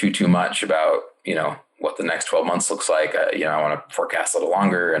matter too much about, what the next 12 months looks like. I want to forecast a little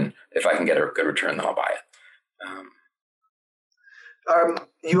longer, and if I can get a good return, then I'll buy it.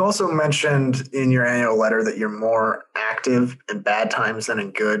 You also mentioned in your annual letter that you're more active in bad times than in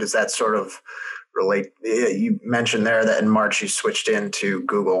good. Does that sort of relate? You mentioned there that in March you switched into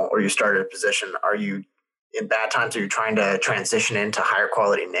Google, or you started a position. Are you in bad times? Are you trying to transition into higher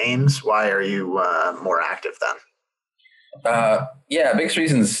quality names? Why are you more active then? Biggest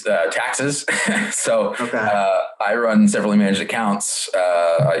reasons, taxes. So, I run separately managed accounts.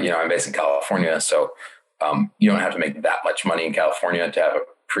 I'm based in California, so, you don't have to make that much money in California to have a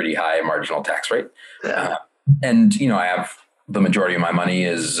pretty high marginal tax rate. Yeah. And, I have the majority of my money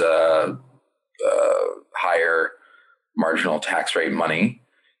is, higher marginal tax rate money.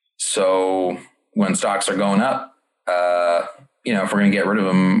 So when stocks are going up, if we're going to get rid of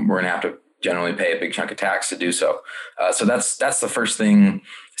them, we're going to have to generally pay a big chunk of tax to do so. So that's the first thing.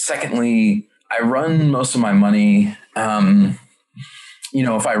 Secondly, I run most of my money.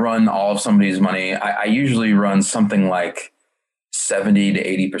 If I run all of somebody's money, I usually run something like 70 to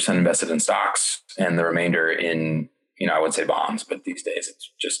 80% invested in stocks, and the remainder in, I would say bonds, but these days it's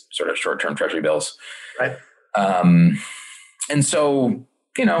just sort of short-term treasury bills. Right. And so,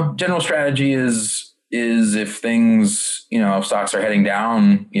 general strategy is if things, if stocks are heading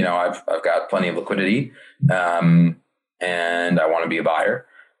down, I've got plenty of liquidity, and I want to be a buyer.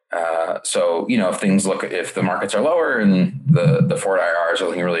 So, if the markets are lower and the forward IRRs are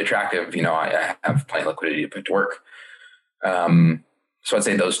looking really attractive, I have plenty of liquidity to put to work. So I'd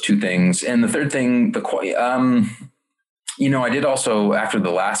say those two things. And the third thing, I did also, after the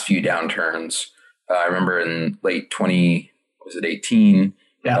last few downturns, I remember in late 2018,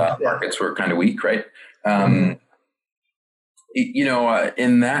 markets were kind of weak, right? In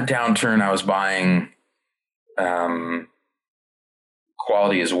that downturn, I was buying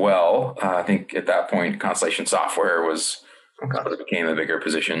quality as well. I think at that point, Constellation Software sort of became a bigger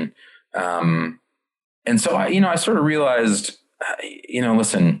position. And so I sort of realized,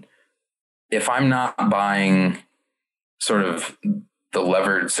 listen, if I'm not buying sort of the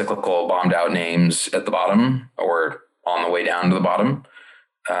levered cyclical bombed out names at the bottom or on the way down to the bottom,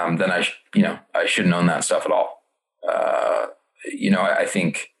 then I shouldn't own that stuff at all. I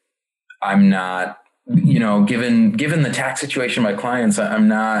think I'm not, given the tax situation of my clients, I'm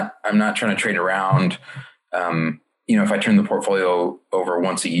not trying to trade around. If I turn the portfolio over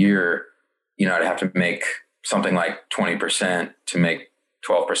once a year, I'd have to make something like 20% to make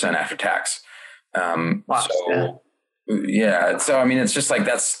 12% after tax. So it's just like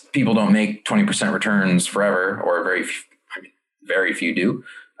people don't make 20% returns forever, or very few do.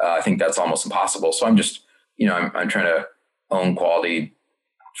 I think that's almost impossible. So I'm just, I'm trying to own quality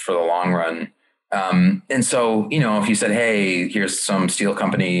for the long run. And so, if you said, hey, here's some steel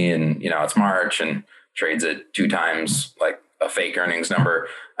company and, it's March and trades at 2 times like a fake earnings number,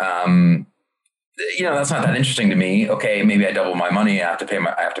 that's not that interesting to me. Okay, maybe I double my money. I have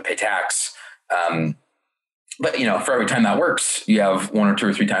to pay tax. But for every time that works, you have 1 or 2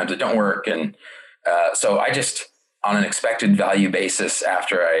 or 3 times that don't work. And so I just, on an expected value basis,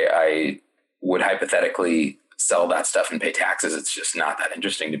 after I would hypothetically sell that stuff and pay taxes, it's just not that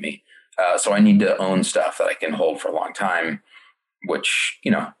interesting to me. So I need to own stuff that I can hold for a long time. which,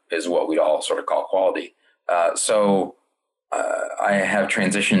 is what we'd all sort of call quality. So I have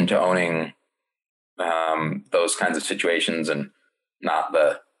transitioned to owning those kinds of situations and not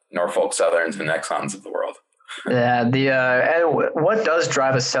the Norfolk Southerns and Exxons of the world. Yeah. And what does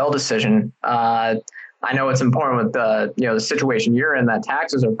drive a sell decision? I know it's important with the situation you're in, that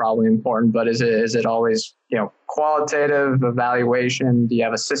taxes are probably important, but is it always, qualitative evaluation? Do you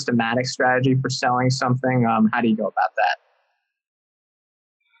have a systematic strategy for selling something? How do you go about that?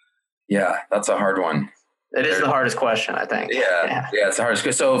 Yeah, that's a hard one. It is the hardest question, I think. Yeah, it's the hardest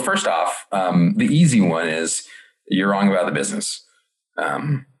question. So first off, the easy one is you're wrong about the business.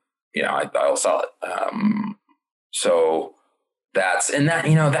 I'll sell it. So that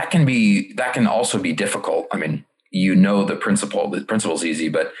can also be difficult. I mean, the principle's easy,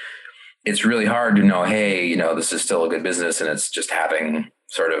 but it's really hard to know, hey, this is still a good business and it's just having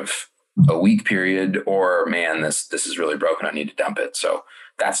sort of a weak period, or man, this is really broken. I need to dump it. So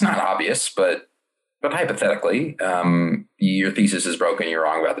that's not obvious, but hypothetically, your thesis is broken. You're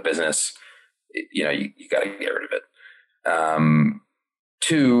wrong about the business. You got to get rid of it.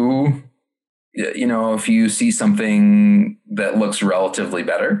 Two, if you see something that looks relatively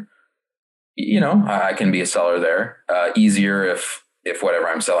better, I can be a seller there. Easier if whatever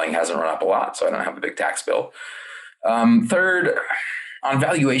I'm selling hasn't run up a lot, so I don't have a big tax bill. Third, on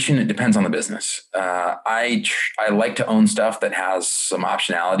valuation, it depends on the business. I like to own stuff that has some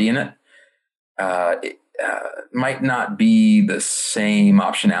optionality in it. It might not be the same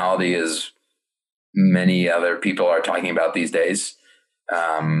optionality as many other people are talking about these days.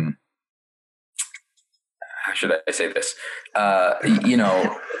 How should I say this?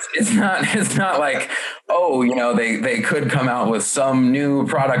 It's not like, they could come out with some new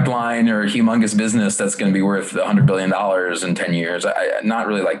product line or humongous business that's going to be worth $100 billion in 10 years. Not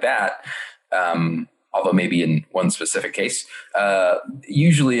really like that. Although maybe in one specific case.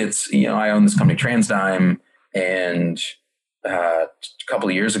 Usually it's, I own this company TransDigm, and a couple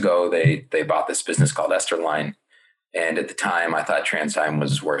of years ago, they bought this business called Esterline. And at the time, I thought TransDigm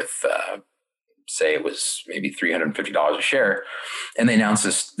was worth, say it was maybe $350 a share. And they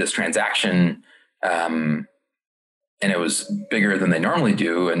announced this transaction, and it was bigger than they normally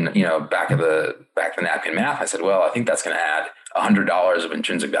do. And, back of the napkin math, I said, well, I think that's going to add $100 of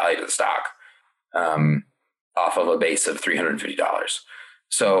intrinsic value to the stock, off of a base of $350.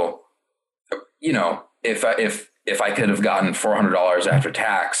 So, if I could have gotten $400 after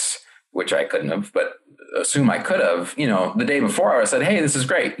tax, which I couldn't have, but assume I could have, the day before I said, hey, this is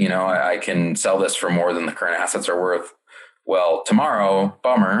great. I can sell this for more than the current assets are worth. Well, tomorrow,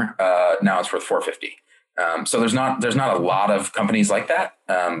 bummer. Now it's worth $450. So there's not a lot of companies like that.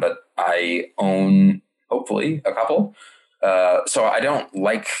 But I own, hopefully, a couple. So I don't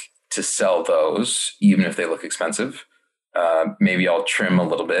like to sell those, even if they look expensive. Maybe I'll trim a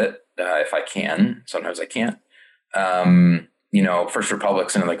little bit if I can. Sometimes I can't. First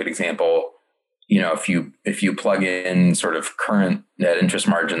Republic's another good example. If you plug in sort of current net interest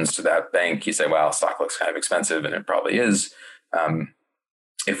margins to that bank, you say, well, stock looks kind of expensive, and it probably is.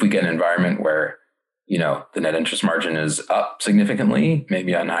 If we get an environment where, the net interest margin is up significantly,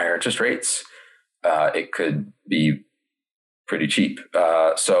 maybe on higher interest rates, it could be pretty cheap.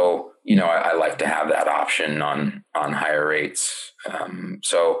 So, I like to have that option on higher rates.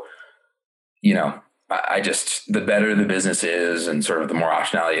 The better the business is and sort of the more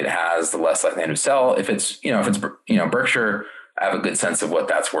optionality it has, the less likely to sell. If it's Berkshire, I have a good sense of what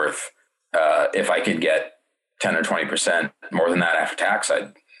that's worth. If I could get 10 or 20% more than that after tax,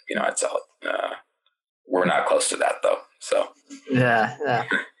 I'd sell it. We're not close to that though. So yeah.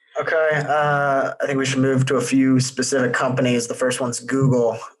 Okay. I think we should move to a few specific companies. The first one's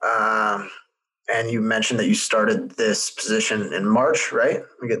Google. And you mentioned that you started this position in March, right?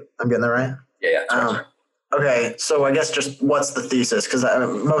 I'm getting that right? Yeah. Right. Okay. So I guess just what's the thesis? Because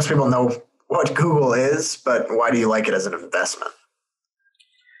most people know what Google is, but why do you like it as an investment?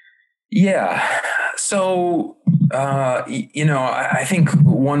 Yeah. So, I think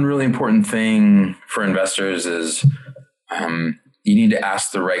one really important thing for investors is you need to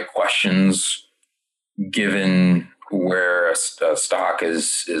ask the right questions given where a stock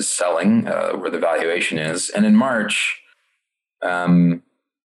is selling, where the valuation is. And in March,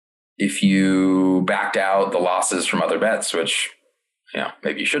 if you backed out the losses from other bets, which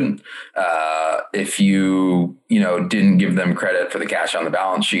maybe you shouldn't, if you didn't give them credit for the cash on the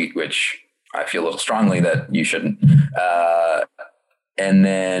balance sheet, which I feel a little strongly that you shouldn't, and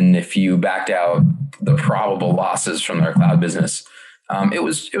then if you backed out the probable losses from their cloud business, it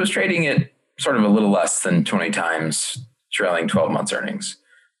was trading at sort of a little less than 20 times trailing 12 months earnings.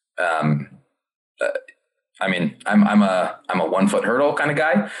 I mean, I'm a 1 foot hurdle kind of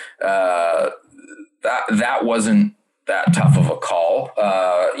guy. That wasn't that tough of a call.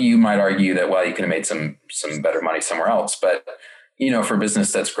 You might argue that, well, you could have made some better money somewhere else, but for a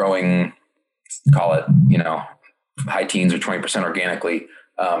business that's growing, call it, high teens or 20% organically,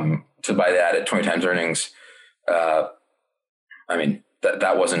 to buy that at 20 times earnings. I mean,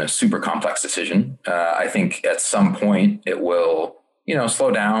 that wasn't a super complex decision. I think at some point it will,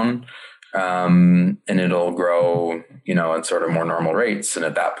 slow down, and it'll grow, at sort of more normal rates. And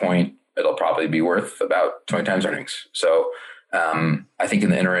at that point, it'll probably be worth about 20 times earnings. So, I think in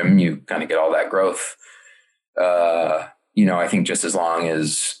the interim, you kind of get all that growth. I think just as long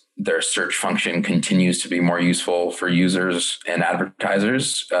as their search function continues to be more useful for users and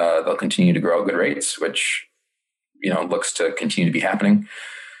advertisers, they'll continue to grow at good rates, which, looks to continue to be happening.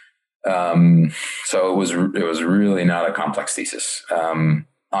 So it was really not a complex thesis.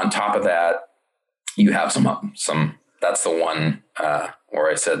 On top of that, you have some, that's the one, where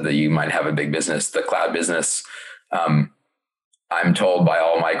I said that you might have a big business, the cloud business. I'm told by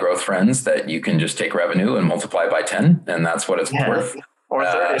all my growth friends that you can just take revenue and multiply by 10, and that's what it's worth. Or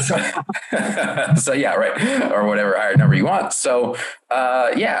 30. So yeah, right. Or whatever higher number you want. So,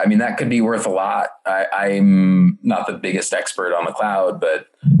 I mean, that could be worth a lot. I'm not the biggest expert on the cloud, but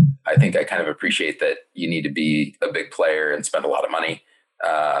I think I kind of appreciate that you need to be a big player and spend a lot of money,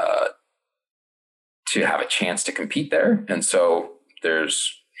 to have a chance to compete there. And so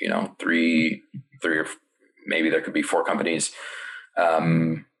there's, three or maybe there could be 4 companies,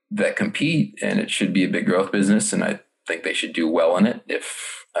 that compete, and it should be a big growth business. And I think they should do well in it.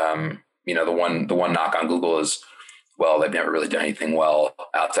 If, the one knock on Google is, well, they've never really done anything well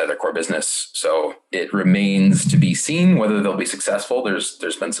outside their core business. So it remains to be seen whether they'll be successful. There's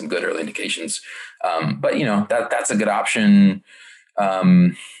been some good early indications. But that's a good option.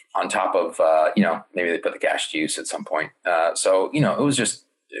 On top of, maybe they put the cash to use at some point. So, it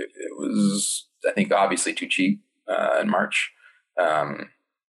was, I think, obviously too cheap, in March.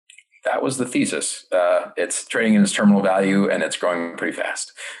 That was the thesis. It's trading in its terminal value, and it's growing pretty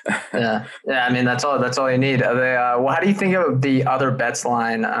fast. Yeah. I mean, that's all you need. How do you think of the other bets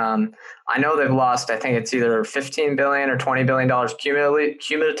line? I know they've lost, I think it's either $15 billion or $20 billion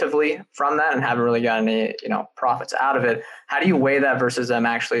cumulatively from that, and haven't really got any, profits out of it. How do you weigh that versus them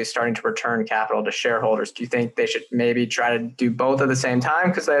actually starting to return capital to shareholders? Do you think they should maybe try to do both at the same time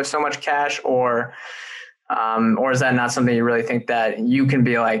because they have so much cash, or is that not something you really think that you can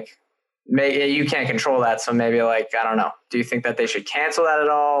be like, maybe you can't control that? So maybe I don't know. Do you think that they should cancel that at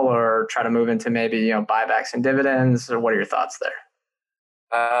all, or try to move into maybe, buybacks and dividends, or what are your thoughts there?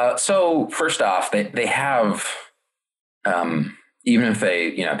 So first off, they have, even if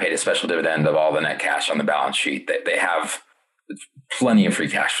they, paid a special dividend of all the net cash on the balance sheet, they have plenty of free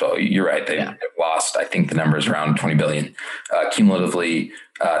cash flow. You're right. They've lost, I think the number is around 20 billion. Cumulatively,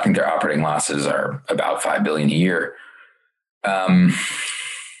 I think their operating losses are about 5 billion a year. I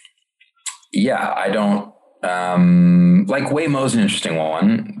don't, Waymo's an interesting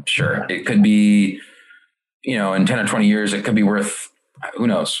one. Sure. It could be, in 10 or 20 years, it could be worth, who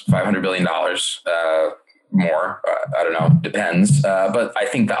knows, $500 billion, more. I don't know. Depends. But I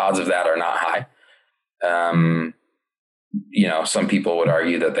think the odds of that are not high. Some people would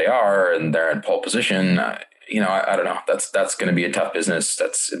argue that they are, and they're in pole position. I don't know. That's going to be a tough business.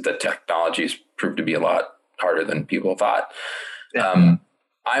 The technology's proved to be a lot harder than people thought. Yeah.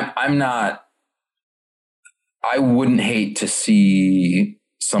 I wouldn't hate to see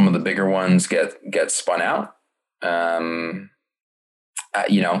some of the bigger ones get spun out.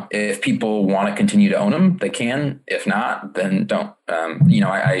 If people want to continue to own them, they can. If not, then don't.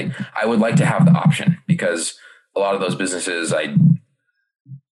 I would like to have the option, because a lot of those businesses I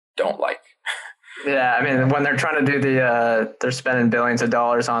don't like. Yeah, I mean, when they're trying to do they're spending billions of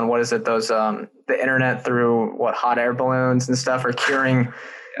dollars on, what is it? Those the internet through hot air balloons and stuff, or curing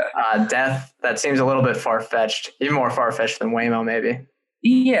death. That seems a little bit far-fetched, even more far-fetched than Waymo, maybe.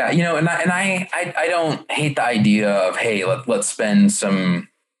 Yeah, and I don't hate the idea of, hey, let's spend some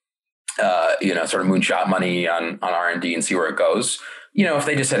sort of moonshot money on R&D and see where it goes. If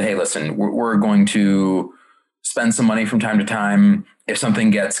they just said, hey, listen, we're going to spend some money from time to time. If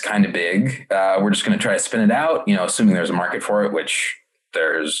something gets kind of big, we're just going to try to spin it out, assuming there's a market for it, which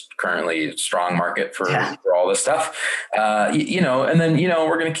there's currently a strong market for all this stuff, and then,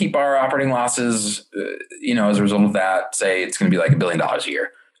 we're going to keep our operating losses, as a result of that, say it's going to be like $1 billion a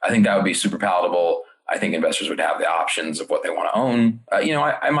year. I think that would be super palatable. I think investors would have the options of what they want to own.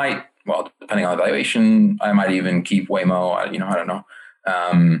 I might, depending on the valuation, I might even keep Waymo, I don't know.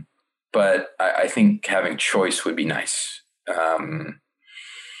 But I think having choice would be nice.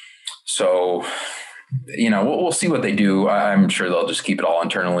 So we'll see what they do. I'm sure they'll just keep it all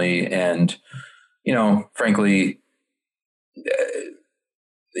internally. And, frankly,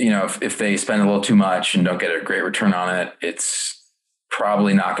 if they spend a little too much and don't get a great return on it, it's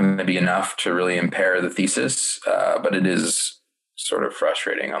probably not going to be enough to really impair the thesis. But it is sort of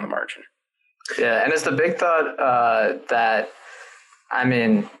frustrating on the margin. Yeah. And it's the big thought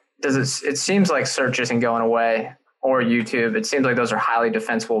it seems like search isn't going away, or YouTube. It seems like those are highly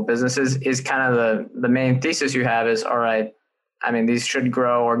defensible businesses. Is kind of the main thesis you have is, all right, these should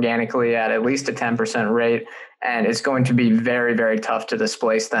grow organically at least a 10% rate. And it's going to be very, very tough to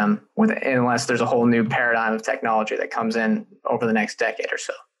displace them unless there's a whole new paradigm of technology that comes in over the next decade or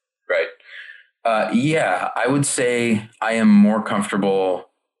so. Right. I would say I am more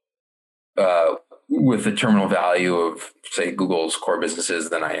comfortable with the terminal value of, say, Google's core businesses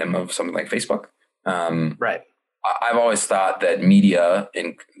than I am of something like Facebook. Right. I've always thought that media,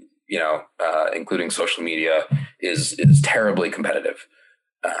 including social media, is terribly competitive.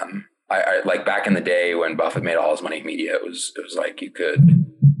 I like back in the day when Buffett made all his money in media, it was like you could,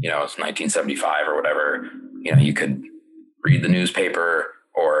 it's 1975 or whatever, you could read the newspaper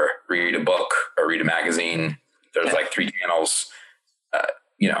or read a book or read a magazine. There's like 3 channels,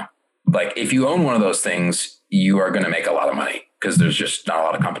 like if you own one of those things, you are going to make a lot of money because there's just not a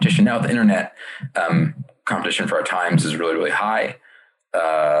lot of competition. Now with the internet, competition for our times is really, really high.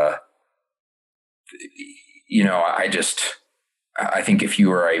 I think if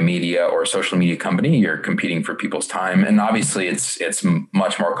you are a media or social media company, you're competing for people's time. And obviously it's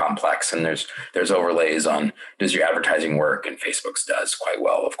much more complex, and there's overlays on, does your advertising work? And Facebook's does quite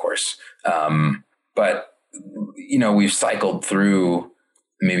well, of course. But we've cycled through,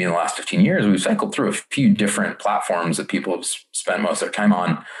 maybe in the last 15 years, we've cycled through a few different platforms that people have spent most of their time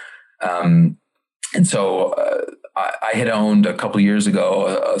on. And so I had owned a couple of years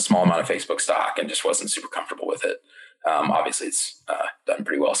ago a small amount of Facebook stock and just wasn't super comfortable with it. Obviously, it's done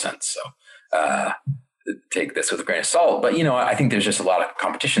pretty well since. So take this with a grain of salt. But, I think there's just a lot of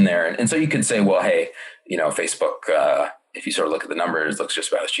competition there. And so you could say, well, hey, Facebook, if you sort of look at the numbers, looks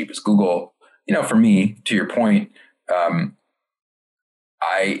just about as cheap as Google. For me, to your point,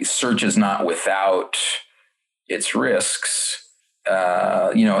 search is not without its risks.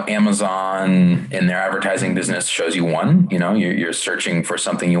 Amazon in their advertising business shows you one, you're searching for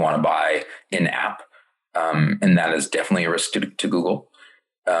something you want to buy in app. And that is definitely a risk to Google.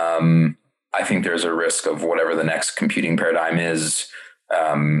 I think there's a risk of whatever the next computing paradigm is.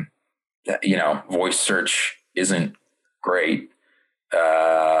 Voice search isn't great.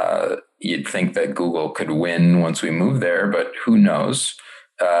 You'd think that Google could win once we move there, but who knows?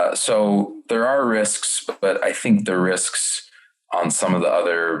 So there are risks, but I think the risks on some of the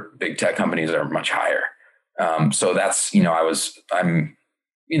other big tech companies are much higher. So that's, I'm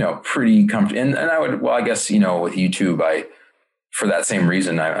pretty comfortable. And I guess, with YouTube, for that same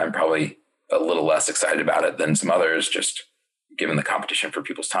reason, I'm probably a little less excited about it than some others, just given the competition for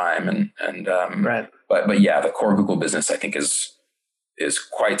people's time. Right. But yeah, the core Google business, I think is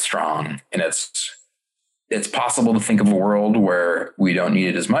quite strong, and it's possible to think of a world where we don't need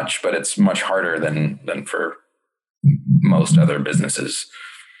it as much, but it's much harder than for most other businesses.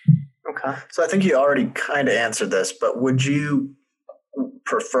 Okay. So I think you already kind of answered this, but would you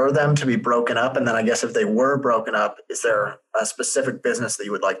prefer them to be broken up? And then I guess if they were broken up, is there a specific business that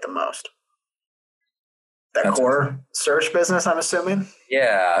you would like the most? That's core search business, I'm assuming?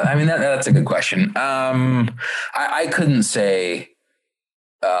 Yeah. That's a good question. I couldn't say,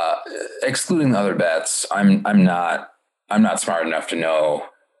 excluding the other bets, I'm not smart enough to know,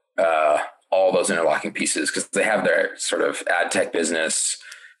 all those interlocking pieces, because they have their sort of ad tech business.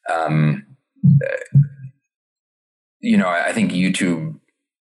 I think YouTube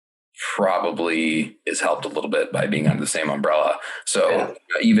probably is helped a little bit by being under the same umbrella. So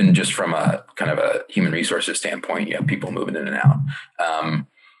even just from a kind of a human resources standpoint, you have people moving in and out.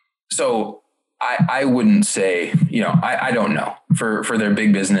 So I wouldn't say, I don't know for their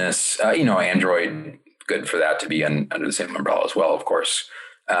big business, Android, good for that to be under the same umbrella as well, of course.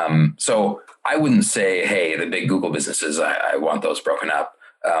 So I wouldn't say, hey, the big Google businesses, I want those broken up.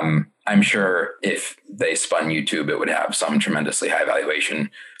 I'm sure if they spun YouTube, it would have some tremendously high valuation.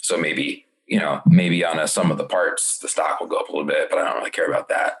 So maybe on a sum of the parts, the stock will go up a little bit, but I don't really care about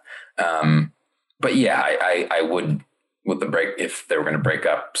that. But yeah, I would, with the break, if they were going to break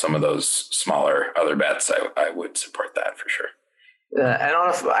up some of those smaller other bets, I would support that for sure. And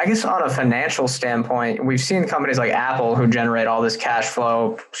I guess on a financial standpoint, we've seen companies like Apple who generate all this cash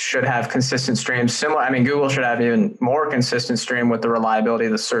flow should have consistent streams. Similar, Google should have even more consistent stream with the reliability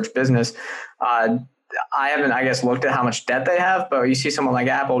of the search business. I haven't, looked at how much debt they have, but you see someone like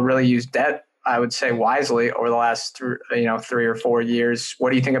Apple really use debt I would say wisely over the last 3 or 4 years. What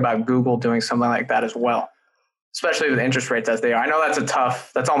do you think about Google doing something like that as well, especially with interest rates as they are? I know that's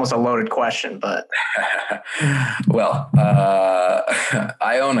almost a loaded question, but well,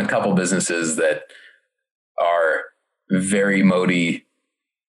 I own a couple businesses that are very Modi,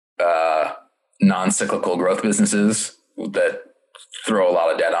 non-cyclical growth businesses that throw a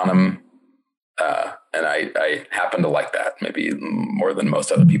lot of debt on them. And I happen to like that, maybe more than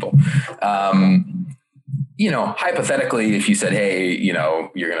most other people. Hypothetically, if you said, hey,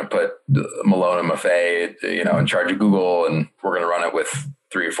 you're going to put Malone and Maffei, in charge of Google, and we're going to run it with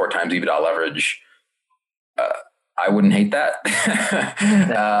 3 or 4 times EBITDA leverage, I wouldn't hate that.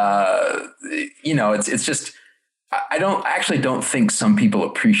 It's just, I don't think some people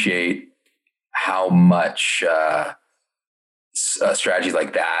appreciate how much a strategy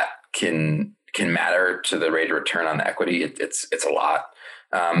like that can matter to the rate of return on the equity. It's a lot.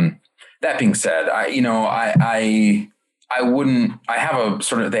 That being said, they have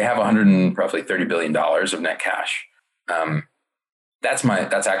roughly $30 billion of net cash.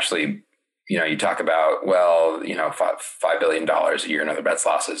 That's actually, you talk about, $5 billion a year in other bets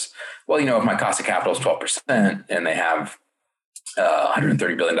losses. Well, if my cost of capital is 12% and they have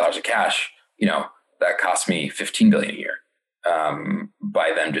 $130 billion of cash, that costs me $15 billion a year.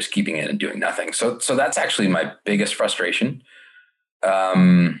 By them just keeping it and doing nothing. So that's actually my biggest frustration.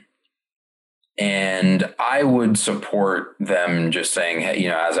 And I would support them just saying, hey,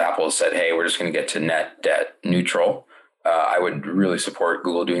 as Apple said, hey, we're just going to get to net debt neutral. I would really support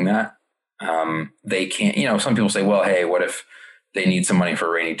Google doing that. They can't, some people say, well, hey, what if they need some money for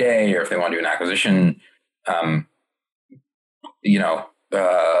a rainy day, or if they want to do an acquisition,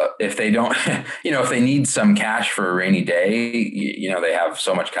 if they don't, if they need some cash for a rainy day, they have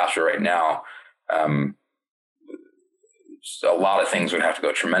so much cash flow right now. So a lot of things would have to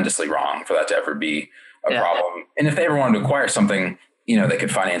go tremendously wrong for that to ever be a problem. And if they ever wanted to acquire something, they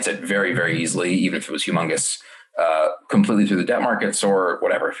could finance it very, very easily, even if it was humongous, completely through the debt markets or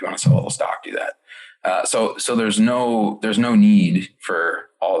whatever. If you want to sell a little stock, do that. So there's no need for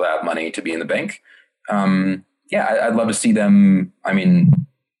all that money to be in the bank. I'd love to see them. I mean,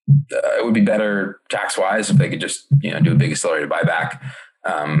 it would be better tax-wise if they could just, do a big accelerated buyback.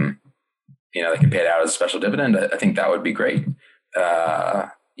 They can pay it out as a special dividend. I think that would be great.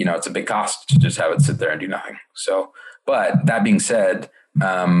 It's a big cost to just have it sit there and do nothing. So, but that being said,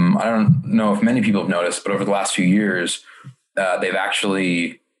 I don't know if many people have noticed, but over the last few years, they've had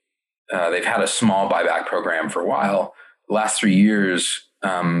a small buyback program for a while. The last 3 years,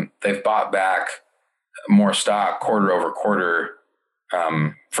 they've bought back more stock quarter over quarter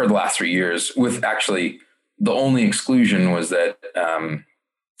for the last 3 years, with actually the only exclusion was that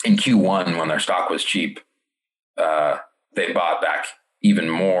in Q1, when their stock was cheap, they bought back even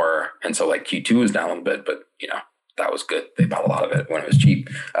more. And so Q2 was down a little bit, but that was good. They bought a lot of it when it was cheap.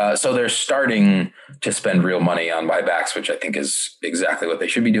 So they're starting to spend real money on buybacks, which I think is exactly what they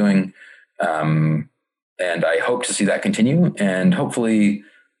should be doing. And I hope to see that continue. And hopefully,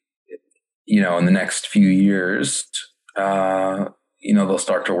 in the next few years, they'll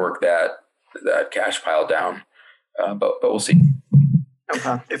start to work that cash pile down. But we'll see.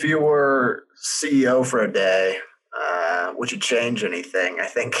 Okay. If you were CEO for a day, would you change anything? I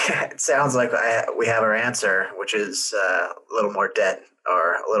think it sounds like we have our answer, which is a little more debt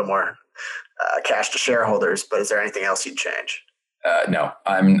or a little more cash to shareholders. But is there anything else you'd change? No,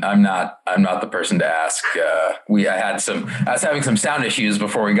 I'm not the person to ask. I was having some sound issues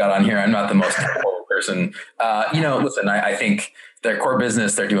before we got on here. I'm not the most technical person. Listen, I think their core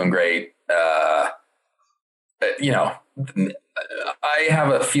business, they're doing great. I have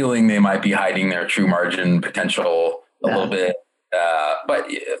a feeling they might be hiding their true margin potential a little bit. But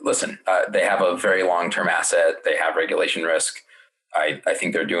listen, they have a very long-term asset. They have regulation risk. I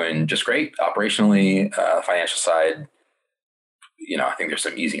think they're doing just great operationally, financial side. I think there's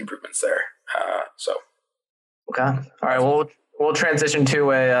some easy improvements there. Okay. All right. We'll transition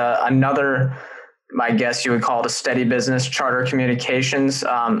to another, I guess you would call it a steady business, Charter Communications.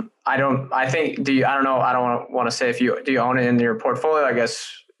 I don't want to say do you own it in your portfolio? I guess,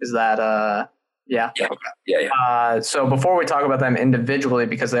 is that, yeah. Yeah. Yeah. So before we talk about them individually,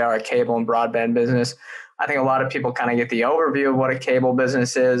 because they are a cable and broadband business, I think a lot of people kind of get the overview of what a cable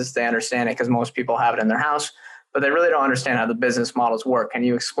business is. They understand it because most people have it in their house, but they really don't understand how the business models work. Can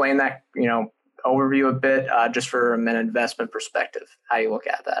you explain that, overview a bit, just from an investment perspective, how you look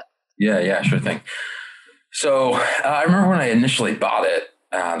at that? Yeah, sure thing. So I remember when I initially bought it,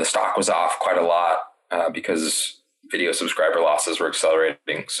 the stock was off quite a lot because video subscriber losses were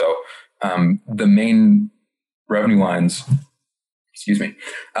accelerating. So the main revenue lines, excuse me.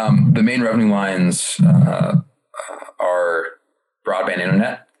 The main revenue lines are broadband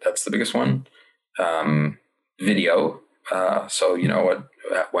internet. That's the biggest one. Video. So,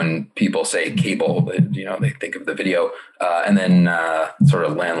 when people say cable, they think of the video, and then sort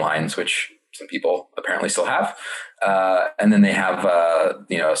of landlines, which some people apparently still have. And then they have,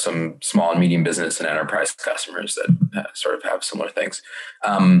 some small and medium business and enterprise customers that sort of have similar things.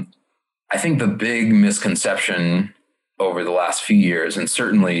 I think the big misconception over the last few years, and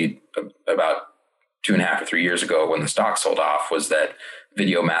certainly about 2.5 or 3 years ago when the stock sold off, was that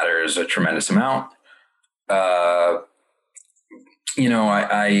video matters a tremendous amount.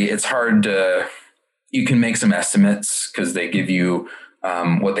 It's hard to, you can make some estimates because they give you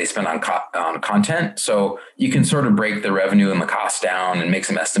what they spend on content. So you can sort of break the revenue and the cost down and make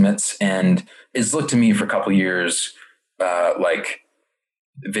some estimates. And it's looked to me for a couple of years like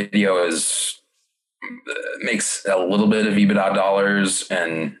video makes a little bit of EBITDA dollars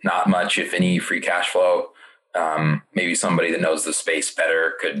and not much, if any, free cash flow. Maybe somebody that knows the space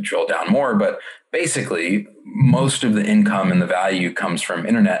better could drill down more, but basically most of the income and the value comes from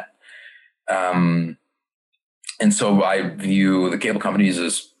internet. And so I view the cable companies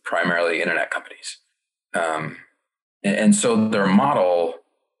as primarily internet companies. And so their model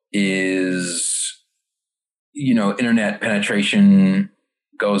is, internet penetration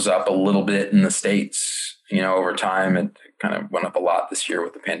goes up a little bit in the States, over time. It kind of went up a lot this year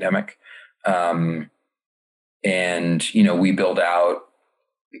with the pandemic. We build out,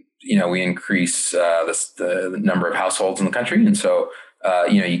 we increase the number of households in the country. And so,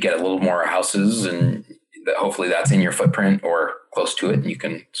 you get a little more houses, and hopefully that's in your footprint or close to it, and you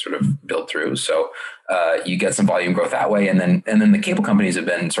can sort of build through. So you get some volume growth that way. And then the cable companies have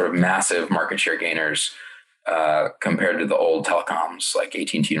been sort of massive market share gainers compared to the old telecoms like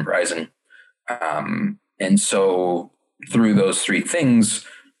AT&T and Verizon. And so through those three things,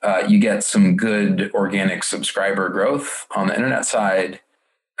 you get some good organic subscriber growth on the internet side.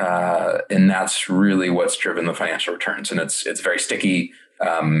 And that's really what's driven the financial returns. And it's very sticky.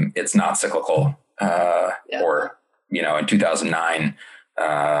 It's not cyclical. Or, in 2009,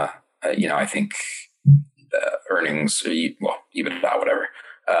 I think the earnings, EBITDA, whatever,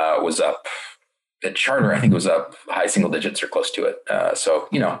 was up. At Charter, I think it was up high single digits or close to it. So,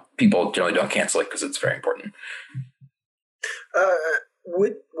 people generally don't cancel it because it's very important.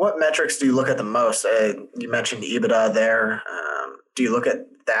 What metrics do you look at the most? You mentioned EBITDA there. Do you look at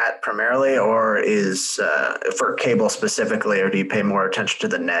that primarily, or is for cable specifically, or do you pay more attention to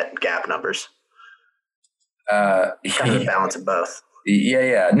the net GAAP numbers? Kind of a balance of both.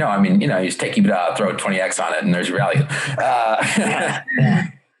 Yeah. No, I mean, you just take EBITDA, throw 20x on it, and there's your value.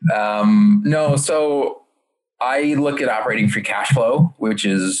 No, so I look at operating free cash flow, which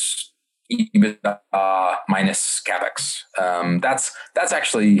is EBITDA minus CapEx. That's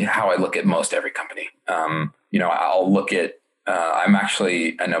actually how I look at most every company. I'll look at.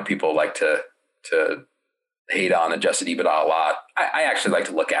 I know people like to hate on adjusted EBITDA a lot. I actually like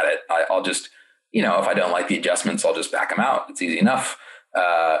to look at it. I'll just, if I don't like the adjustments, I'll just back them out. It's easy enough.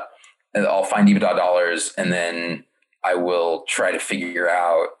 I'll find EBITDA dollars, and then I will try to figure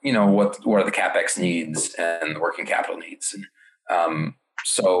out, what are the CapEx needs and the working capital needs. And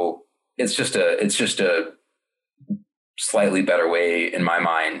so it's just a slightly better way in my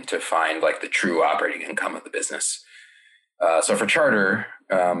mind to find like the true operating income of the business. So for Charter,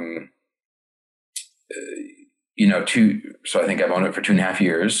 so I think I've owned it for 2.5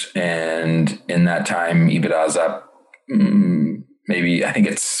 years, and in that time, EBITDA is up. Maybe I think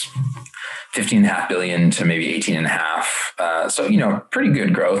it's 15.5 billion to maybe 18.5. So, pretty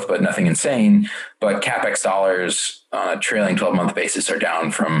good growth, but nothing insane. But CapEx dollars on a trailing 12-month basis are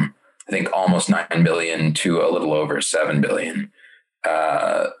down from, I think, almost 9 billion to a little over 7 billion.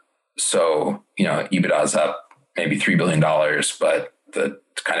 So, EBITDA is up maybe $3 billion, but the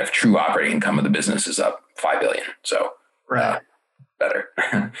kind of true operating income of the business is up 5 billion. So, right. Better.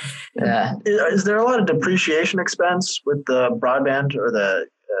 Yeah. Is there a lot of depreciation expense with the broadband or the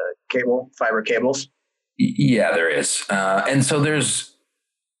fiber cables? Yeah, there is. And so there's,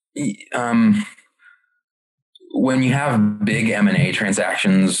 when you have big M&A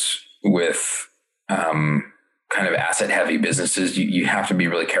transactions with kind of asset heavy businesses, you have to be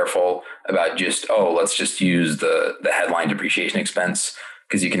really careful about let's just use the headline depreciation expense,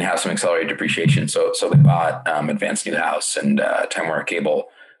 because you can have some accelerated depreciation. So they bought Advanced Newhouse and Time Warner Cable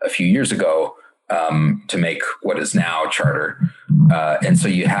a few years ago to make what is now Charter. And so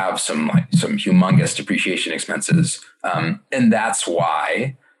you have some humongous depreciation expenses. And that's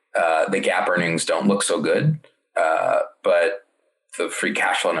why the GAAP earnings don't look so good, but the free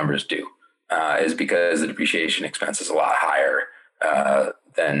cash flow numbers do, is because the depreciation expense is a lot higher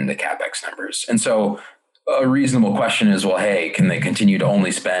than the CapEx numbers. And so a reasonable question is, well, hey, can they continue to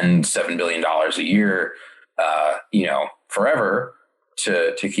only spend $7 billion a year, forever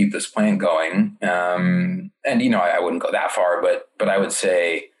to keep this plant going? And, I wouldn't go that far, but I would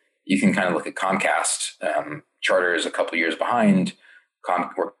say you can kind of look at Comcast. Charter is a couple years behind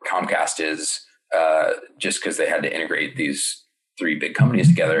where Comcast is, just because they had to integrate these three big companies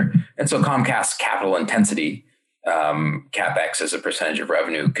together. And so Comcast's capital intensity, CapEx as a percentage of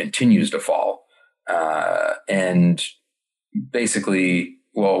revenue, continues to fall. And basically,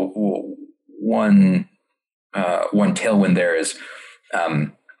 one tailwind there is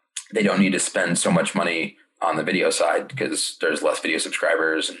they don't need to spend so much money on the video side because there's less video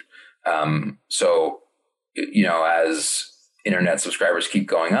subscribers. So, as internet subscribers keep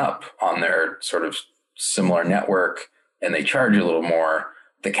going up on their sort of similar network and they charge a little more,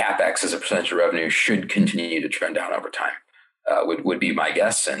 the CapEx as a percentage of revenue should continue to trend down over time, would be my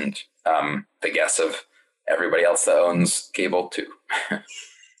guess, and the guess of everybody else that owns cable too.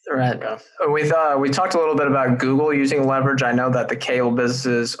 Right. We talked a little bit about Google using leverage. I know that the cable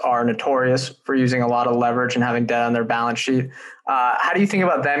businesses are notorious for using a lot of leverage and having debt on their balance sheet. How do you think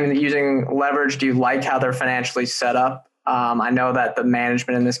about them using leverage? Do you like how they're financially set up? I know that the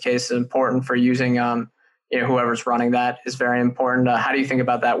management in this case is important for using, whoever's running that is very important. How do you think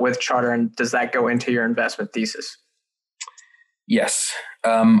about that with Charter, and does that go into your investment thesis? Yes.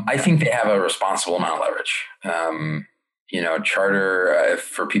 I think they have a responsible amount of leverage. Charter,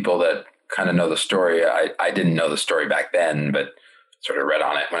 for people that kind of know the story, I didn't know the story back then, but sort of read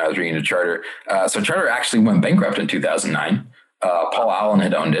on it when I was reading to Charter. So Charter actually went bankrupt in 2009. Paul Allen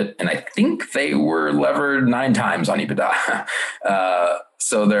had owned it, and I think they were levered 9 times on EBITDA.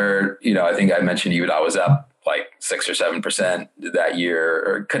 So they're, I think I mentioned EBITDA was up like 6 or 7% that year,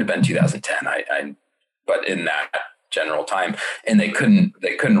 or it could have been 2010. But in that general time, and they couldn't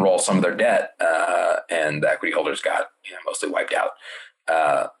roll some of their debt, and the equity holders got mostly wiped out.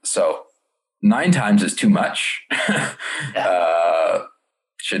 So 9 times is too much. That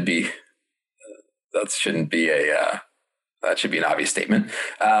should be an obvious statement.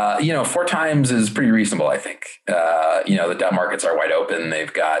 4 times is pretty reasonable, I think. The debt markets are wide open.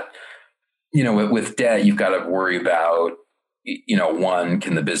 They've got, with debt, you've got to worry about, 1,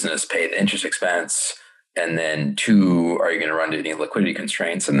 can the business pay the interest expense? And then 2, are you going to run into any liquidity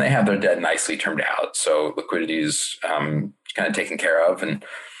constraints? And they have their debt nicely termed out. So liquidity is kind of taken care of, and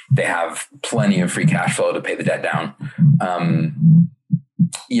they have plenty of free cash flow to pay the debt down.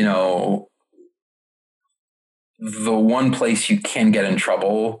 The one place you can get in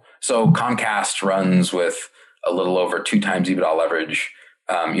trouble. So Comcast runs with a little over 2 times EBITDA leverage.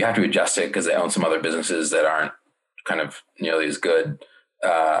 You have to adjust it because they own some other businesses that aren't kind of nearly as good,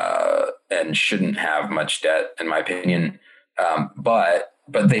 and shouldn't have much debt, in my opinion. But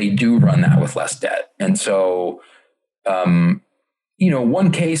they do run that with less debt. And so,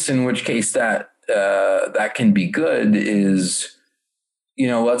 one case in which case that can be good is,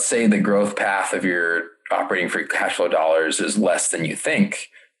 let's say the growth path of your operating free cash flow dollars is less than you think,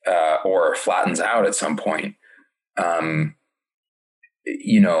 or flattens out at some point.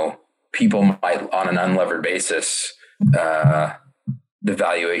 People might, on an unlevered basis, the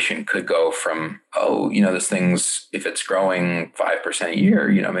valuation could go from, this thing's, if it's growing 5% a year,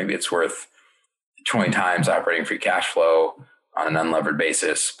 maybe it's worth 20 times operating free cash flow on an unlevered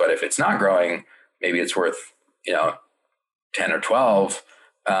basis. But if it's not growing, maybe it's worth, 10 or 12.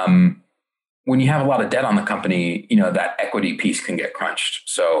 When you have a lot of debt on the company, that equity piece can get crunched.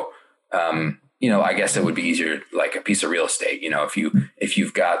 So, I guess it would be easier, like a piece of real estate. If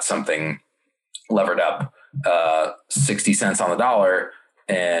you've got something levered up 60 cents on the dollar,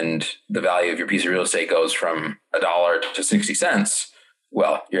 and the value of your piece of real estate goes from $1 to 60 cents,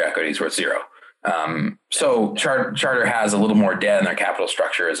 well, your equity is worth 0. So Charter has a little more debt in their capital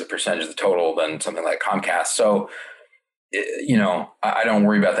structure as a percentage of the total than something like Comcast. So, I don't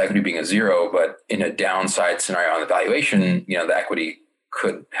worry about the equity being a 0, but in a downside scenario on the valuation, the equity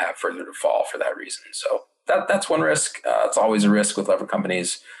could have further to fall for that reason. So that's one risk. It's always a risk with levered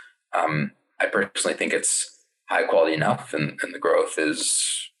companies. I personally think it's high quality enough, and the growth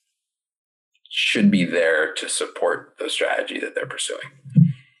should be there to support the strategy that they're pursuing.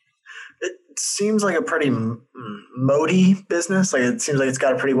 It seems like a pretty moaty business. Like, it seems like it's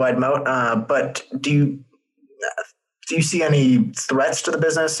got a pretty wide moat. But do you see any threats to the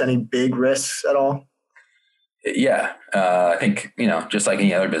business? Any big risks at all? Yeah, I think, just like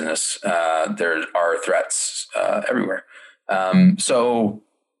any other business, there are threats everywhere. So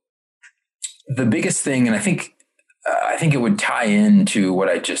the biggest thing, and I think it would tie into what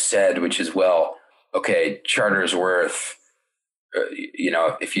I just said, which is, Charter's worth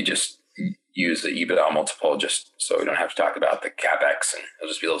if you just use the EBITDA multiple, just so we don't have to talk about the CapEx and it'll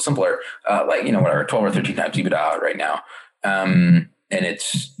just be a little simpler, whatever, 12 or 13 times EBITDA right now. And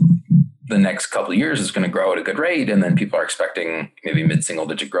it's the next couple of years is going to grow at a good rate. And then people are expecting maybe mid-single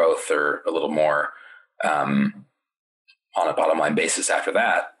digit growth or a little more on a bottom line basis after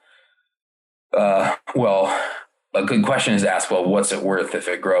that. A good question is to ask, well, what's it worth if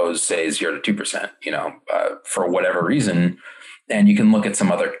it grows, say, 0 to 2%, for whatever reason? And you can look at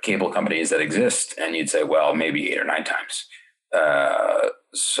some other cable companies that exist and you'd say, well, maybe 8 or 9 times.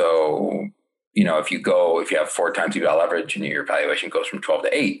 If you have 4 times EBITDA leverage and your valuation goes from 12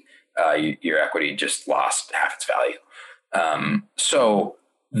 to 8, your equity just lost half its value. So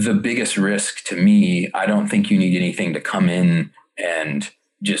the biggest risk to me, I don't think you need anything to come in and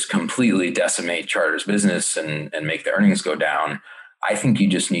just completely decimate Charter's business and make the earnings go down. I think you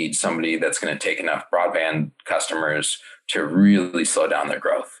just need somebody that's going to take enough broadband customers to really slow down their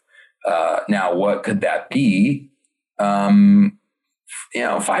growth. Now, what could that be? 5G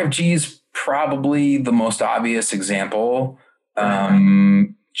is probably the most obvious example.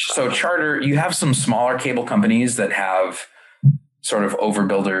 So Charter, you have some smaller cable companies that have sort of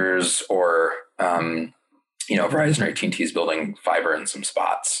overbuilders or, Verizon or AT&T is building fiber in some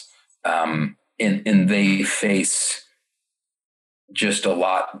spots. And they face just a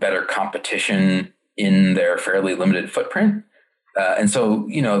lot better competition in their fairly limited footprint. And so,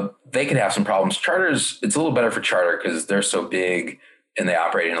 they could have some problems. It's a little better for Charter because they're so big and they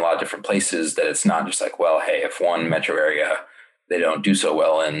operate in a lot of different places that it's not just like, well, hey, if one metro area they don't do so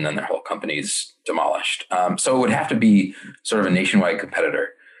well in, then their whole company's demolished. So it would have to be sort of a nationwide competitor.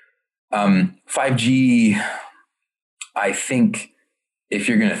 5G, I think if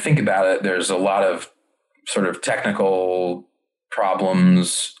you're going to think about it, there's a lot of sort of technical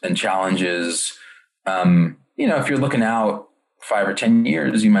problems and challenges. If you're looking out 5 or 10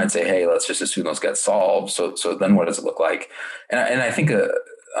 years, you might say, hey, let's just assume those get solved. So then what does it look like? And I think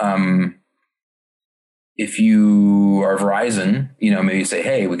if you are Verizon, maybe you say,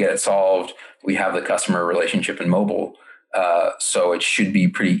 hey, we get it solved. We have the customer relationship in mobile. So it should be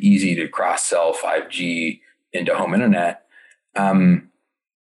pretty easy to cross-sell 5G into home internet. The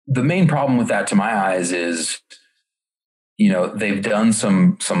main problem with that, to my eyes, is, they've done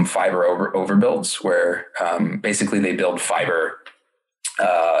some fiber overbuilds where basically they build fiber.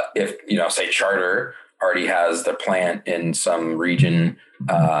 If, say Charter already has their plant in some region,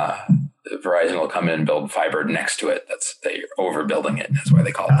 Verizon will come in and build fiber next to it. They're overbuilding it. That's why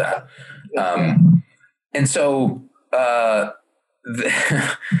they call it that. And so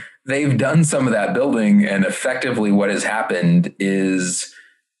they've done some of that building, and effectively what has happened is,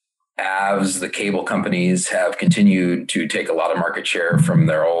 as the cable companies have continued to take a lot of market share from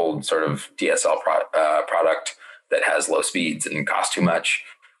their old sort of DSL product that has low speeds and costs too much,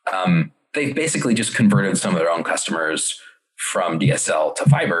 they've basically just converted some of their own customers from DSL to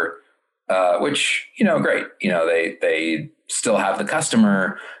fiber, which, great. They still have the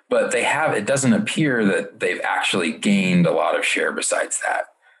customer, but it doesn't appear that they've actually gained a lot of share besides that.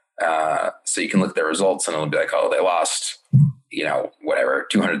 So you can look at their results and it'll be like, oh, they lost,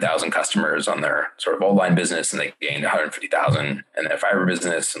 200,000 customers on their sort of old line business, and they gained 150,000 in their fiber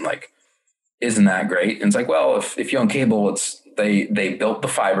business. And like, isn't that great? And it's like, well, if you own cable, they built the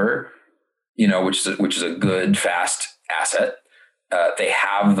fiber, which is a good, fast asset. They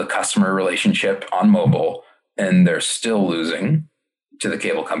have the customer relationship on mobile, and they're still losing to the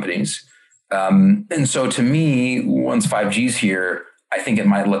cable companies. And so to me, once 5G's here, I think it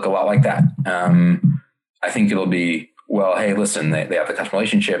might look a lot like that. I think it'll be, well, hey, listen, they have the customer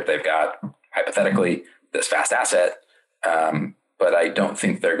relationship. They've got, hypothetically, this fast asset, but I don't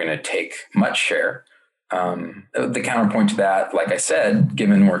think they're going to take much share. The counterpoint to that, like I said,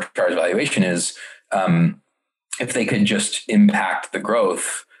 given where Charter's valuation is, if they could just impact the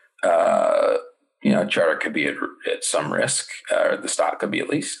growth, Charter could be at some risk, or the stock could be at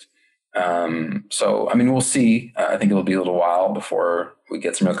least. We'll see. I think it'll be a little while before we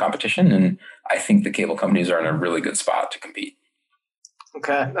get some real competition, and I think the cable companies are in a really good spot to compete.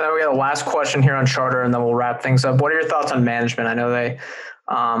 Okay. We got a last question here on Charter, and then we'll wrap things up. What are your thoughts on management? I know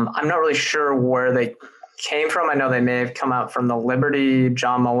I'm not really sure where they came from. I know they may have come out from the Liberty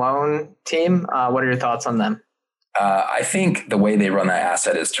John Malone team. What are your thoughts on them? I think the way they run that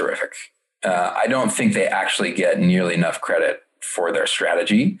asset is terrific. I don't think they actually get nearly enough credit for their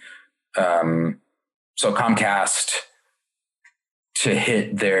strategy. So Comcast, to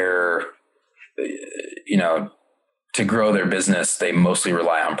hit their, to grow their business, they mostly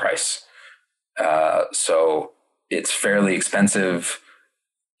rely on price. So it's fairly expensive.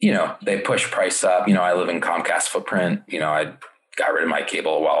 They push price up. I live in Comcast footprint. got rid of my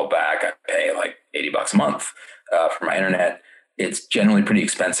cable a while back. I pay like $80 a month for my internet. It's generally pretty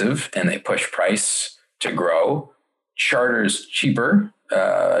expensive, and they push price to grow. Charter's cheaper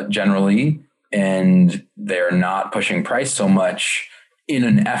generally, and they're not pushing price so much in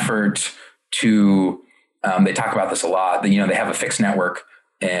an effort to, they talk about this a lot, that, you know, they have a fixed network,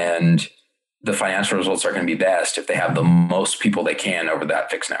 and the financial results are going to be best if they have the most people they can over that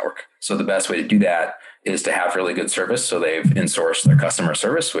fixed network. So the best way to do that is to have really good service. So they've insourced their customer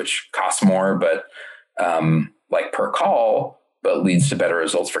service, which costs more, but like per call, but leads to better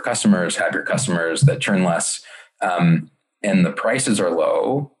results for customers, happier customers that churn less. And the prices are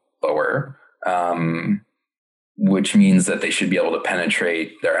lower, which means that they should be able to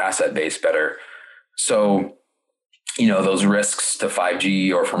penetrate their asset base better. So, you know, those risks to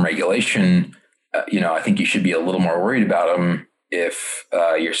 5G or from regulation, you know, I think you should be a little more worried about them if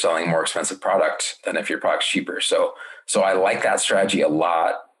you're selling more expensive product than if your product's cheaper. So I like that strategy a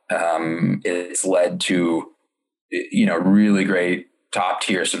lot. It's led to, you know, really great top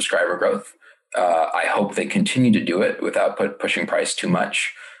tier subscriber growth. I hope they continue to do it without pushing price too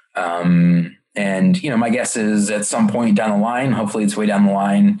much. And, you know, my guess is at some point down the line, hopefully it's way down the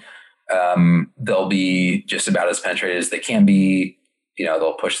line, they'll be just about as penetrated as they can be. You know,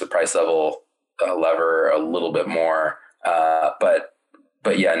 they'll push the price lever a little bit more.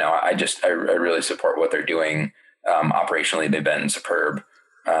 But yeah, no, I really support what they're doing. Operationally, they've been superb.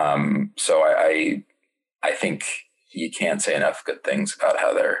 So I think you can't say enough good things about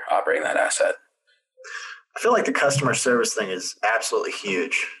how they're operating that asset. I feel like the customer service thing is absolutely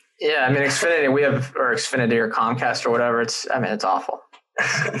huge. Yeah, I mean, Xfinity or Comcast or whatever. It's awful.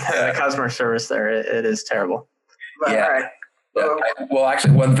 The customer service there, it is terrible. But, yeah. All right. Yeah. Well,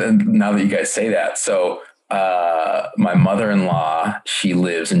 actually, one thing, now that you guys say that, so my mother-in-law, she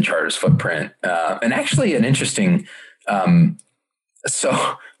lives in Charter's footprint, and actually an interesting.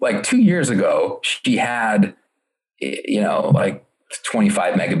 So, like 2 years ago, she had, you know, like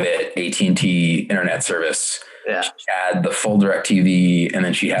 25 megabit AT&T internet service. Yeah. She had the full DirecTV, and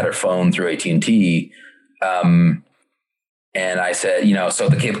then she had her phone through AT&T. And I said, you know, so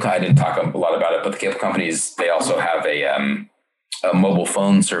the cable company, I didn't talk a lot about it, but the cable companies, they also have a mobile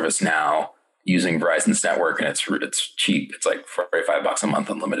phone service now using Verizon's network, and it's cheap. It's like $45 a month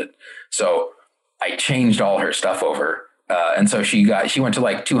unlimited. So I changed all her stuff over. And so she went to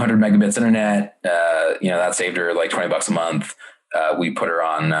like 200 megabits internet. You know, that saved her like $20 a month. We put her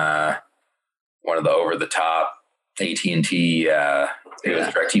on one of the over the top AT&T, it was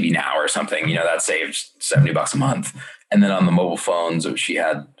DirecTV Now or something, you know, that saved $70 a month. And then on the mobile phones, she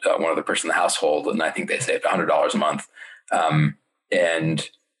had one other person in the household, and I think they saved $100 a month. And,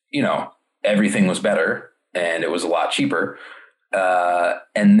 you know, everything was better and it was a lot cheaper.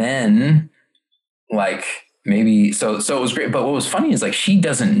 And then like maybe, so it was great. But what was funny is like, she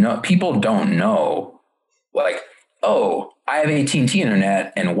doesn't know, people don't know, like, oh, I have AT&T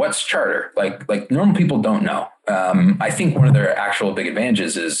internet and what's Charter? Like normal people don't know. I think one of their actual big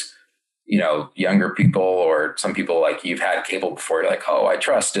advantages is, you know, younger people or some people, like you've had cable before, you're like, oh, I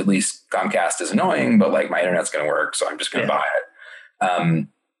trust at least Comcast is annoying, but like my internet's going to work. So I'm just going to buy it.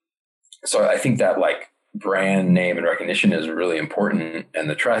 So I think that like brand name and recognition is really important, and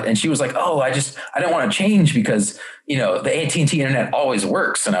the trust. And she was like, oh, I don't want to change because, you know, the AT&T internet always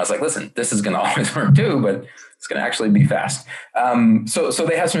works. And I was like, listen, this is going to always work too, but it's going to actually be fast. So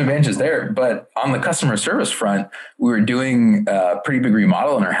they have some advantages there. But on the customer service front, we were doing a pretty big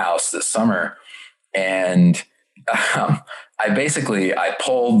remodel in our house this summer. And I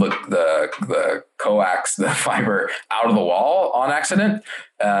pulled the coax, the fiber out of the wall on accident.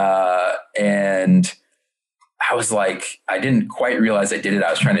 And I was like, I didn't quite realize I did it.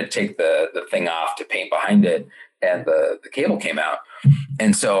 I was trying to take the thing off to paint behind it, and the cable came out.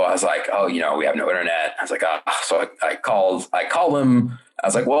 And so I was like, oh, you know, we have no internet. I was like, so I called them. I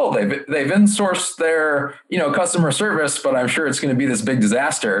was like, well, they've insourced their, you know, customer service, but I'm sure it's going to be this big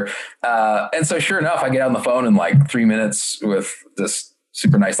disaster. And so sure enough, I get on the phone in like 3 minutes with this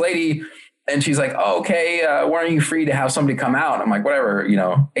super nice lady. And she's like, oh, okay, when are you free to have somebody come out? I'm like, whatever, you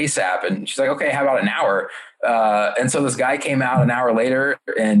know, ASAP. And she's like, okay, how about an hour? And so this guy came out an hour later,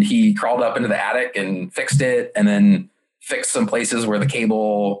 and he crawled up into the attic and fixed it, and then fixed some places where the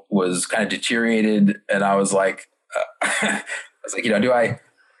cable was kind of deteriorated. And I was like, you know,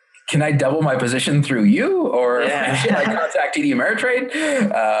 can I double my position through you, or should I contact TD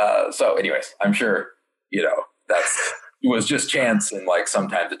Ameritrade? So anyways, I'm sure, you know, it was just chance, and like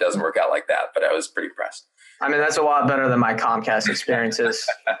sometimes it doesn't work out like that, but I was pretty impressed. I mean, that's a lot better than my Comcast experiences.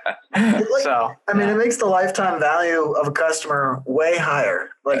 So, it makes the lifetime value of a customer way higher.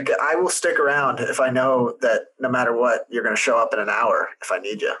 Like, I will stick around if I know that no matter what, you're going to show up in an hour if I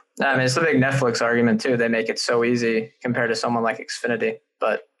need you. I mean, it's a big Netflix argument too. They make it so easy compared to someone like Xfinity,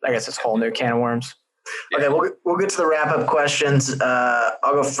 but I guess it's a whole new can of worms. Okay, we'll get to the wrap up questions.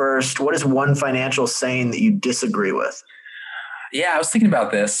 I'll go first. What is one financial saying that you disagree with? Yeah, I was thinking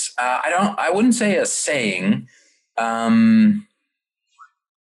about this. I wouldn't say a saying, but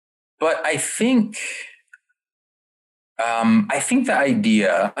I think the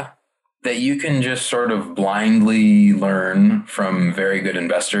idea that you can just sort of blindly learn from very good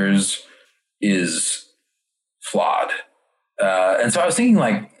investors is flawed. And so I was thinking,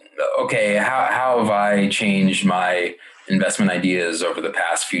 like, okay, how have I changed my investment ideas over the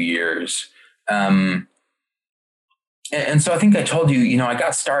past few years? And so I think I told you, I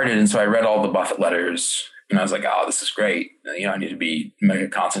got started, and so I read all the Buffett letters, and I was like, oh, this is great. I need to be mega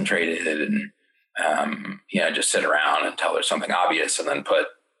concentrated and, just sit around until there's something obvious and then put,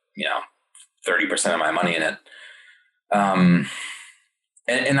 30% of my money in it. And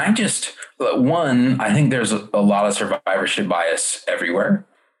I just, I think there's a lot of survivorship bias everywhere.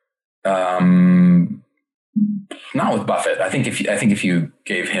 Not with Buffett. I think if you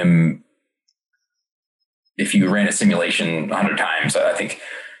gave him, if you ran a simulation 100 times, I think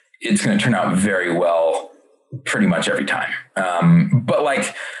it's going to turn out very well pretty much every time. But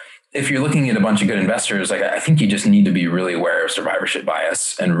like, if you're looking at a bunch of good investors, like, I think you just need to be really aware of survivorship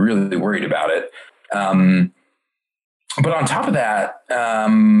bias and really worried about it. But on top of that,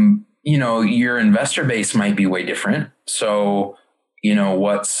 your investor base might be way different. So,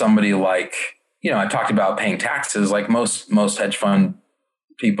 what somebody like, I talked about paying taxes, like most hedge fund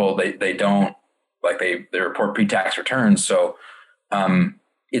people, they don't, like they report pre-tax returns. So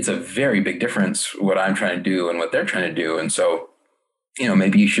it's a very big difference what I'm trying to do and what they're trying to do. And so,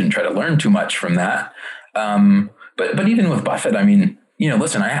 maybe you shouldn't try to learn too much from that. But even with Buffett, I mean,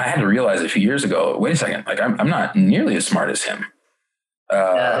 listen, I had to realize a few years ago, wait a second, like I'm not nearly as smart as him.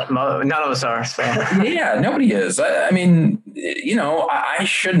 None of us are. So. Yeah, nobody is. I mean, I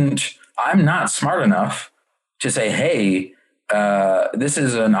shouldn't, I'm not smart enough to say, hey, this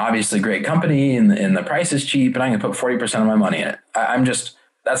is an obviously great company and the price is cheap and I'm going to put 40% of my money in it.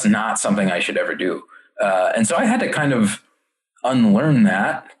 That's not something I should ever do. And so I had to kind of unlearn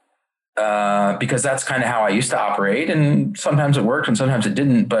that because that's kind of how I used to operate. And sometimes it worked and sometimes it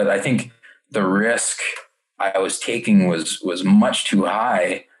didn't. But I think the risk I was taking was much too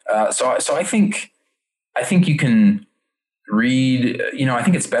high. So I think you can read, I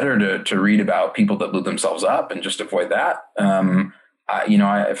think it's better to read about people that blew themselves up and just avoid that. For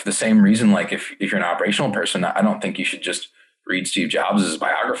the same reason, like if you're an operational person, I don't think you should just read Steve Jobs'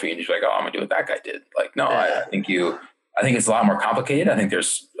 biography and you're like, oh, I'm gonna do what that guy did. Like, no, I think it's a lot more complicated. I think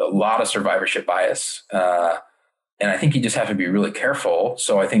there's a lot of survivorship bias. And I think you just have to be really careful.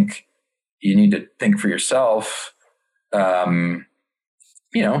 So I think you need to think for yourself,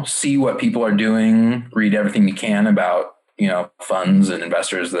 see what people are doing, read everything you can about, funds and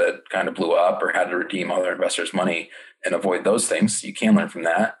investors that kind of blew up or had to redeem all their investors' money and avoid those things. You can learn from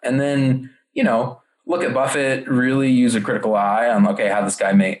that. And then, look at Buffett, really use a critical eye on, okay, how this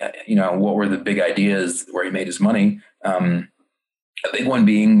guy made, what were the big ideas where he made his money? A big one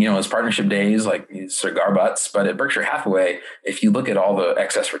being, his partnership days, like cigar butts. But at Berkshire Hathaway, if you look at all the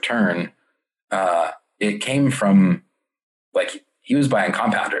excess return, it came from, like, he was buying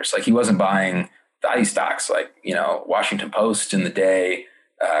compounders. Like, he wasn't buying value stocks like, Washington Post in the day,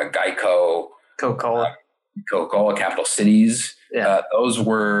 Geico, Coca-Cola, Capital Cities. Yeah. Those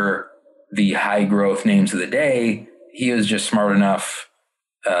were the high growth names of the day. He was just smart enough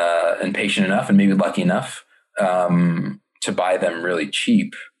and patient enough and maybe lucky enough to buy them really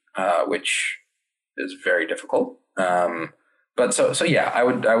cheap, which is very difficult. But so yeah, I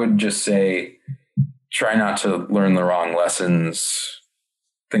would just say, try not to learn the wrong lessons.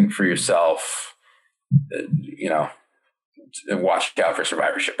 Think for yourself. Watch out for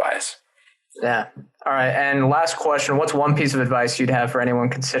survivorship bias. Yeah. All right. And last question, what's one piece of advice you'd have for anyone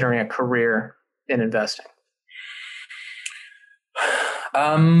considering a career in investing?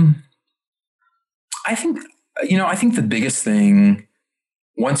 I think the biggest thing,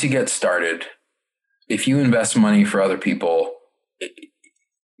 once you get started, if you invest money for other people,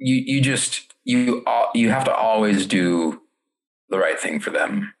 you have to always do the right thing for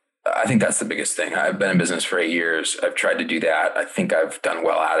them. I think that's the biggest thing. I've been in business for 8 years. I've tried to do that. I think I've done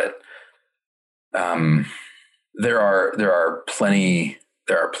well at it. There are plenty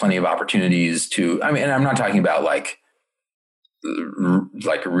of opportunities to, and I'm not talking about like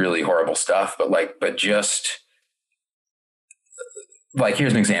like really horrible stuff, but just like,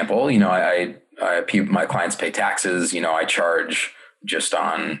 here's an example. My clients pay taxes. I charge just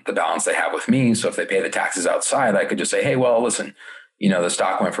on the balance they have with me. So if they pay the taxes outside, I could just say, hey, well, listen, the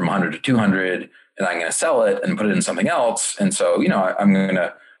stock went from 100 to 200 and I'm going to sell it and put it in something else. And so, I'm going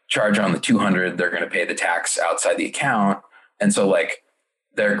to charge on the 200. They're going to pay the tax outside the account. And so like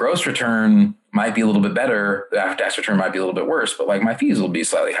their gross return might be a little bit better. The after tax return might be a little bit worse, but like my fees will be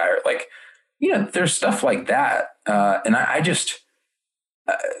slightly higher. Like, there's stuff like that. And I just,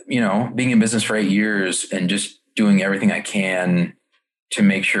 being in business for 8 years and just doing everything I can to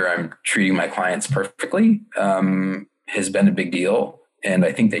make sure I'm treating my clients perfectly has been a big deal. And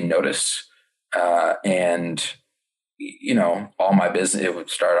I think they notice. And all my business, it would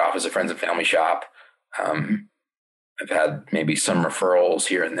start off as a friends and family shop. I've had maybe some referrals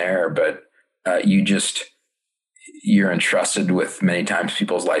here and there, but you're entrusted with many times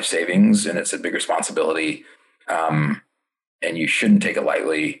people's life savings, and it's a big responsibility. And you shouldn't take it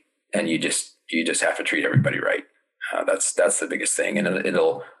lightly, and you just have to treat everybody right. That's the biggest thing. And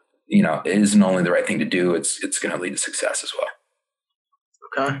it'll, it isn't only the right thing to do, it's going to lead to success as well.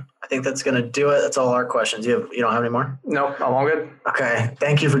 Okay. I think that's going to do it. That's all our questions. You don't have any more? Nope. I'm all good. Okay.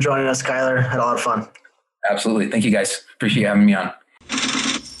 Thank you for joining us, Kyler. Had a lot of fun. Absolutely. Thank you guys. Appreciate having me on.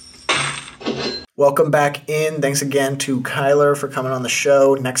 Welcome back in. Thanks again to Kyler for coming on the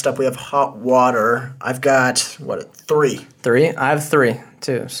show. Next up, we have hot water. I've got, 3? 3? I have 3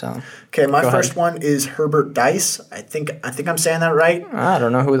 too. So okay, my first one is Herbert Diess. I think I'm saying that right. I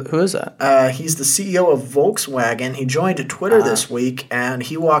don't know who is that. He's the CEO of Volkswagen. He joined Twitter this week, and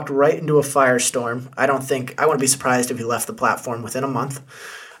he walked right into a firestorm. I wouldn't be surprised if he left the platform within a month,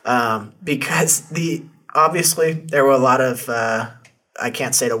 because obviously there were a lot of I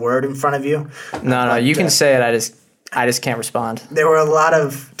can't say the word in front of you. No, you can say it. I just can't respond. There were a lot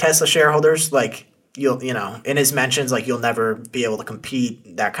of Tesla shareholders, like in his mentions, like you'll never be able to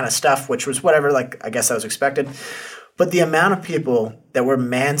compete, that kind of stuff, which was whatever. Like I guess that was expected. But the amount of people that were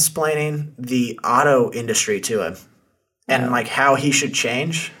mansplaining the auto industry to him, and like how he should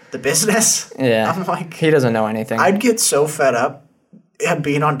change the business. Yeah, I'm like, he doesn't know anything. I'd get so fed up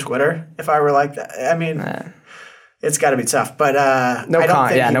being on Twitter if I were like that. I mean. It's got to be tough, but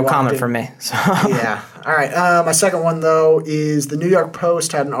no comment from me. So. Yeah. All right. My second one, though, is the New York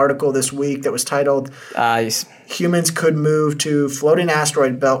Post had an article this week that was titled "Humans Could Move to Floating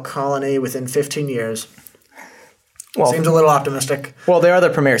Asteroid Belt Colony Within 15 Years." Well, seems a little optimistic. Well, they are the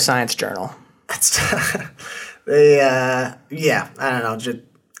premier science journal. I don't know.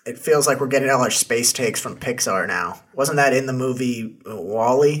 It feels like we're getting all our space takes from Pixar now. Wasn't that in the movie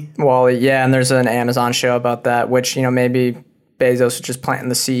WALL-E? WALL-E, yeah, and there's an Amazon show about that, which, maybe Bezos was just planting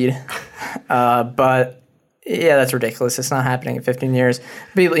the seed. But, yeah, that's ridiculous. It's not happening in 15 years.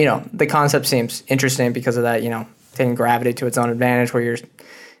 But, the concept seems interesting because of that, taking gravity to its own advantage where you're,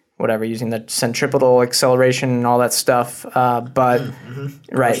 using the centripetal acceleration and all that stuff. But,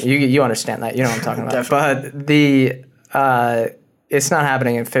 right, you understand that. You know what I'm talking about. Definitely. But it's not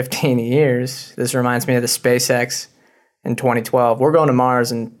happening in 15 years. This reminds me of the SpaceX in 2012. We're going to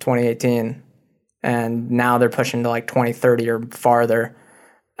Mars in 2018, and now they're pushing to like 2030 or farther.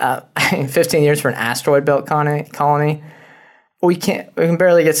 15 years for an asteroid belt colony. We can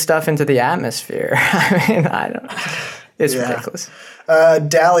barely get stuff into the atmosphere. It's ridiculous.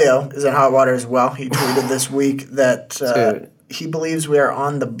 Dalio is in hot water as well. He tweeted this week that he believes we are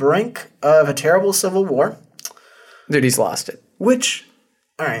on the brink of a terrible civil war. Dude, he's lost it. Which,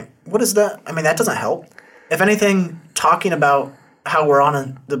 all right, what is that? I mean, that doesn't help. If anything, talking about how we're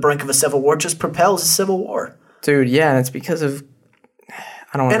on the brink of a civil war just propels a civil war. Dude, yeah, and it's because of,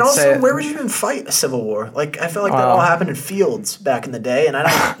 I don't want to say it. And also, where would you even fight a civil war? Like, I feel like that all happened in fields back in the day, and I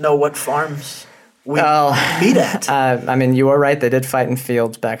don't know what farms we meet at. I mean, you are right. They did fight in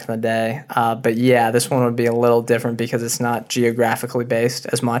fields back in the day. But yeah, this one would be a little different because it's not geographically based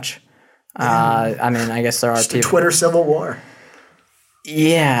as much. I mean, I guess there are just people. Twitter civil war.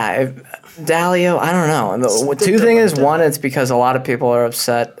 Yeah, Dalio, I don't know. Two things. One, it's because a lot of people are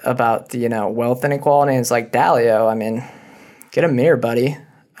upset about the wealth inequality. And it's like, Dalio, I mean, get a mirror, buddy.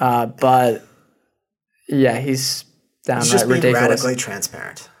 But yeah, he's downright ridiculous. He's just being radically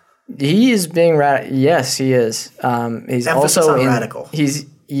transparent. He is being radical. Yes, he is. He's emphasis also on radical.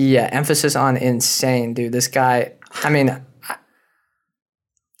 Emphasis on insane, dude. This guy. I mean,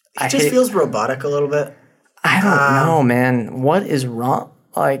 he just feels robotic a little bit. I don't know, man. What is wrong?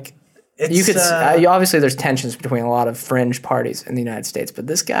 Like, you could obviously there's tensions between a lot of fringe parties in the United States, but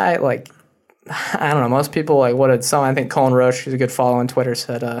this guy, like, I don't know. Most people, like, I think Colin Roche, who's a good follow on Twitter,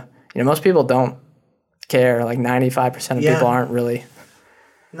 said, most people don't care. Like 95% of people aren't really.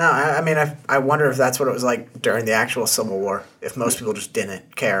 No, I mean, I wonder if that's what it was like during the actual Civil War, if most people just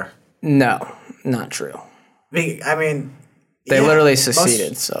didn't care. No, not true. I mean, they literally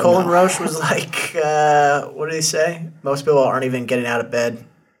seceded. Colin Roche was like, what did he say? Most people aren't even getting out of bed.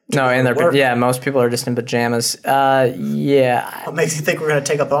 No, most people are just in pajamas. Yeah. What makes you think we're going to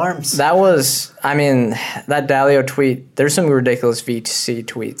take up arms? That Dalio tweet, there's some ridiculous VC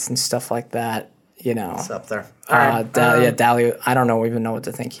tweets and stuff like that, It's up there. All right. Dalio, I don't even know what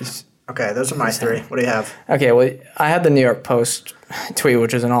to think. Okay, those are my three. What do you have? Okay, well, I had the New York Post tweet,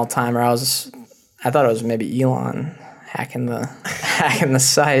 which is an all-timer. I thought it was maybe Elon hacking the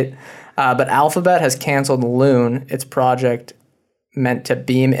site. But Alphabet has canceled Loon, its project meant to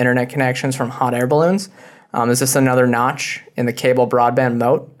beam internet connections from hot air balloons. Is this another notch in the cable broadband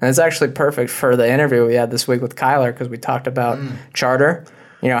moat? And it's actually perfect for the interview we had this week with Kyler because we talked about Charter,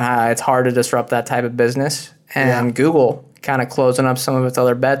 how it's hard to disrupt that type of business. And Google kind of closing up some of its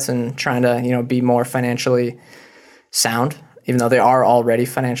other bets and trying to, be more financially sound, even though they are already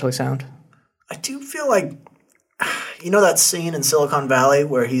financially sound. I do feel like, that scene in Silicon Valley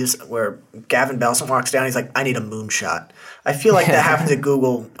where Gavin Belson walks down, he's like, I need a moonshot. I feel like that happens at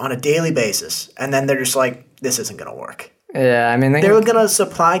Google on a daily basis. And then they're just like, this isn't going to work. Yeah, I mean, they were going to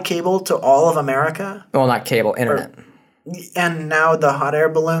supply cable to all of America. Well, not cable, internet. And now the hot air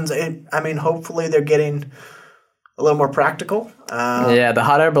balloons, hopefully they're getting a little more practical. The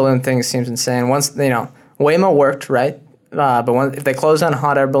hot air balloon thing seems insane. Once, Waymo worked, right? But if they close down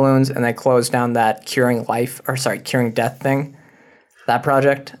hot air balloons and they close down that curing death thing, that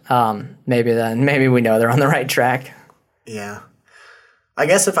project, maybe we know they're on the right track. Yeah. I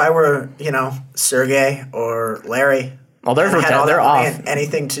guess if I were, Sergey or Larry, well, they're off.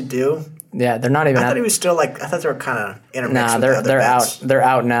 Anything to do. Yeah, they're not even. I thought he was still I thought they were kind of intermixed. Nah, they're out. They're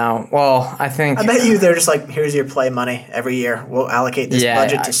out now. Well, I bet you they're just like, here's your play money every year. We'll allocate this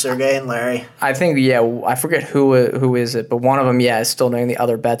budget to Sergey and Larry. I think I forget who is it, but one of them is still doing the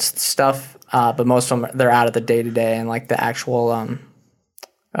other bets stuff. But most of them they're out of the day to day and like the actual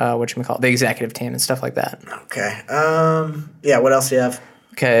the executive team and stuff like that. Okay. What else do you have?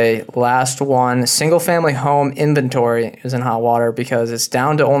 Okay, last one. Single-family home inventory is in hot water because it's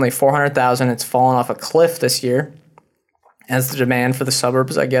down to only 400,000. It's fallen off a cliff this year as the demand for the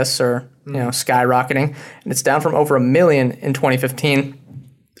suburbs, I guess, are skyrocketing. And it's down from over 1 million in 2015.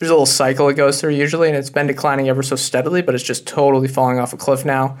 There's a little cycle it goes through usually, and it's been declining ever so steadily, but it's just totally falling off a cliff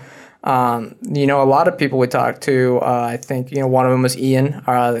now. A lot of people we talk to, I think, one of them was Ian,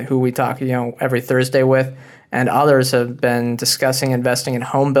 who we talk, every Thursday with. And others have been discussing investing in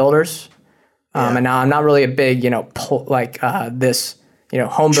home builders. And now I'm not really a big, home builders.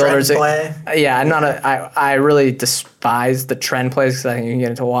 Trend play. I'm not I really despise the trend plays because I think you can get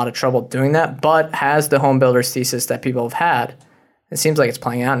into a lot of trouble doing that. But has the home builders thesis that people have had, it seems like it's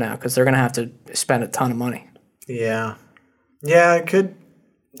playing out now because they're going to have to spend a ton of money. Yeah. Yeah, it could.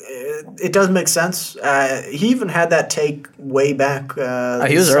 It does make sense. He even had that take way back.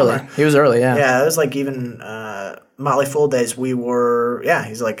 He was early. He was early, yeah. Yeah, it was like even Motley Fool days.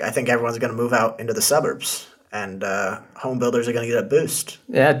 He's like, I think everyone's going to move out into the suburbs, and home builders are going to get a boost.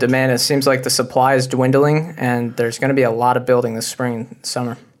 Yeah, demand. It seems like the supply is dwindling, and there's going to be a lot of building this spring and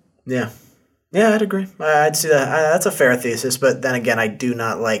summer. Yeah. Yeah, I'd agree. I'd see that. That's a fair thesis, but then again, I do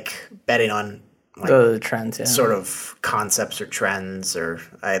not like betting on the trends, sort of concepts or trends, or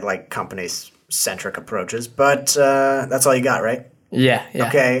I like company-centric approaches. But that's all you got, right? Yeah.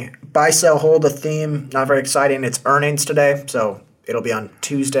 Okay. Buy, sell, hold, a theme. Not very exciting. It's earnings today, so it'll be on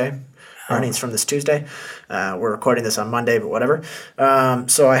Tuesday. Earnings from this Tuesday. We're recording this on Monday, but whatever.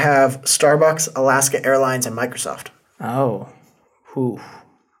 So I have Starbucks, Alaska Airlines, and Microsoft. Oh.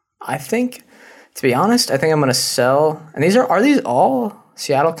 I think, to be honest, I'm going to sell. And are these all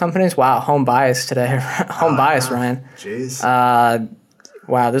Seattle companies? Wow, home bias today. Bias, Ryan. Jeez.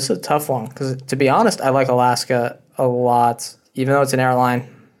 Wow, this is a tough one because, to be honest, I like Alaska a lot, even though it's an airline.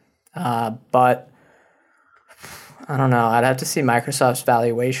 But I don't know. I'd have to see Microsoft's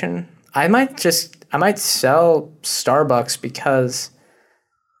valuation. I might sell Starbucks because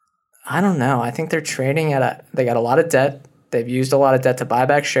I don't know. I think they're trading they got a lot of debt. They've used a lot of debt to buy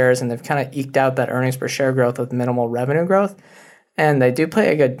back shares, and they've kind of eked out that earnings per share growth with minimal revenue growth. And they do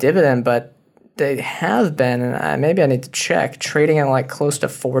pay a good dividend, but they have been, and maybe I need to check, trading at like close to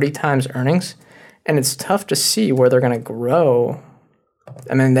 40 times earnings. And it's tough to see where they're going to grow.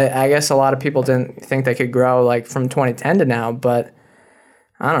 I mean, I guess a lot of people didn't think they could grow like from 2010 to now, but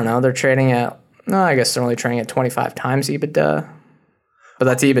I don't know. They're trading I guess they're only trading at 25 times EBITDA. But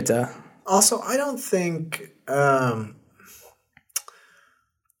that's EBITDA. Also, I don't think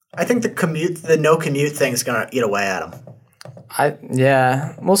I think the no commute thing is going to eat away at them.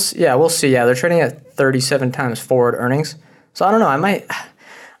 We'll see. Yeah, they're trading at 37 times forward earnings. So I don't know.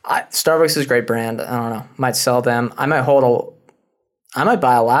 Starbucks is a great brand. I don't know. Might sell them. I might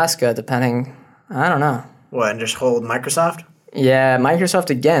buy Alaska depending. I don't know. What, and just hold Microsoft? Yeah, Microsoft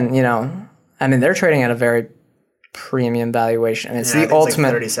again. I mean, they're trading at a very premium valuation. I mean, it's the ultimate.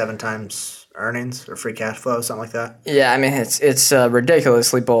 Like 37 times earnings or free cash flow, something like that. Yeah, I mean, it's a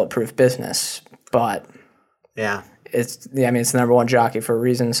ridiculously bulletproof business, but yeah. It's the number one jockey for a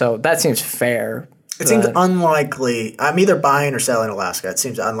reason, so that seems fair. It seems unlikely. I'm either buying or selling Alaska. It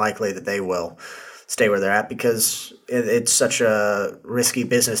seems unlikely that they will stay where they're at because it's such a risky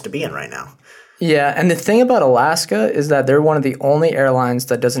business to be in right now. Yeah, and the thing about Alaska is that they're one of the only airlines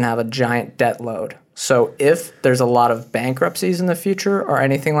that doesn't have a giant debt load. So if there's a lot of bankruptcies in the future or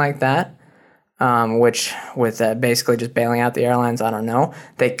anything like that, which with basically just bailing out the airlines, I don't know,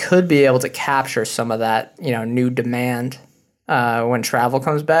 they could be able to capture some of that, new demand when travel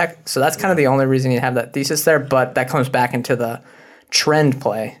comes back. So that's kind of the only reason you have that thesis there, but that comes back into the trend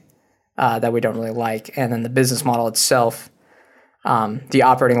play that we don't really like. And then the business model itself, the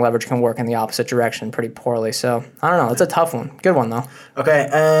operating leverage can work in the opposite direction pretty poorly. So I don't know. It's a tough one. Good one, though. Okay.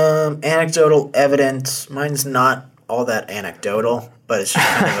 Anecdotal evidence. Mine's not all that anecdotal, but it's just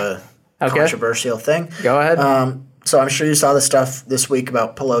kind of a controversial thing. Go ahead. So I'm sure you saw the stuff this week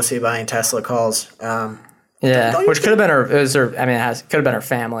about Pelosi buying Tesla calls. Which could have been her. It could have been her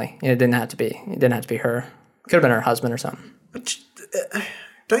family. It didn't have to be. It didn't have to be her. Could have been her husband or something. But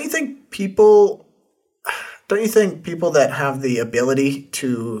don't you think people that have the ability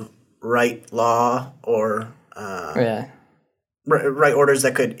to write law or write orders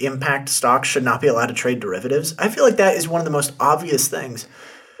that could impact stocks should not be allowed to trade derivatives? I feel like that is one of the most obvious things.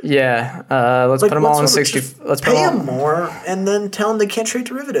 Yeah, let's put them all in 60. Let's pay them more and then tell them they can't trade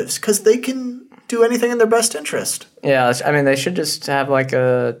derivatives because they can do anything in their best interest. Yeah, I mean, they should just have like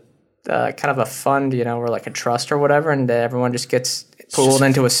a kind of a fund, or like a trust or whatever, and everyone just gets pooled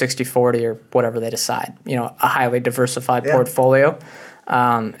into a 60-40 or whatever they decide. A highly diversified portfolio,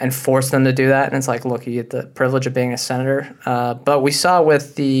 and force them to do that. And it's like, look, you get the privilege of being a senator. But we saw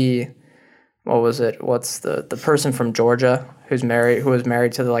with what's the person from Georgia who was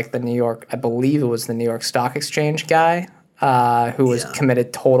married to the New York, I believe it was the New York Stock Exchange guy, who was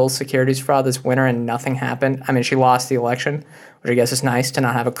committed total securities fraud this winter and nothing happened. I mean, she lost the election, which I guess is nice to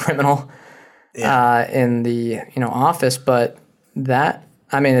not have a criminal in the office, but that,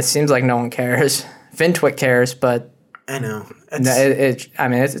 I mean, it seems like no one cares. FinTwit cares, but I know.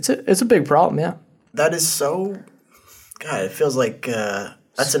 It's a big problem, yeah. That is so, God, it feels like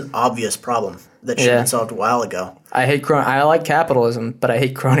that's an obvious problem that should have been solved a while ago. I like capitalism, but I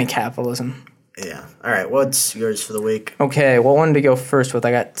hate crony capitalism. Yeah. All right. What's yours for the week? Okay. What one to go first with?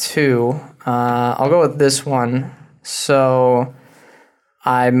 I got two. I'll go with this one. So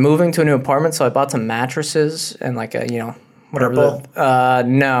I'm moving to a new apartment, so I bought some mattresses and whatever. Purple?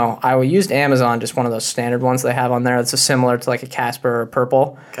 No. I used Amazon, just one of those standard ones they have on there. It's similar to like a Casper or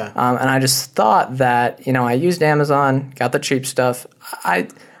Purple. Okay. And I just thought that, I used Amazon, got the cheap stuff. I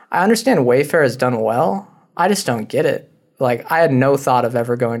understand Wayfair has done well. I just don't get it. Like, I had no thought of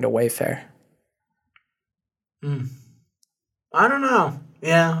ever going to Wayfair. I don't know.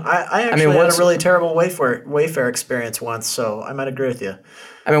 Yeah, I actually had a really terrible Wayfair experience once, so I might agree with you.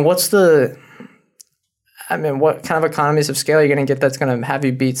 I mean, what kind of economies of scale are you going to get that's going to have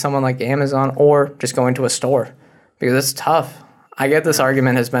you beat someone like Amazon or just going to a store? Because it's tough. I get this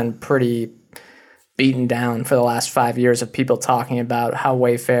argument has been pretty beaten down for the last 5 years of people talking about how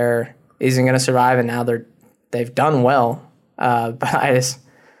Wayfair isn't going to survive, and now they've done well. But I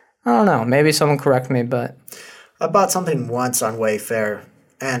don't know. Maybe someone correct me, but I bought something once on Wayfair,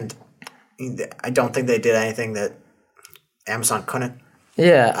 and I don't think they did anything that Amazon couldn't.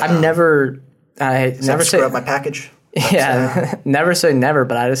 Yeah, I never screw up my package. Never say never,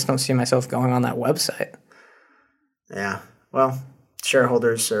 but I just don't see myself going on that website. Yeah, well,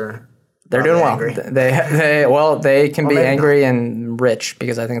 shareholders are. They're doing well. Angry. They can be angry and rich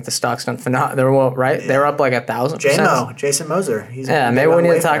because I think the stock's done phenomenal. They're right. Yeah. They're up like 1,000%. Jason Moser. Maybe we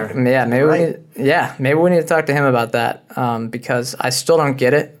need to talk. Maybe we need to talk to him about that because I still don't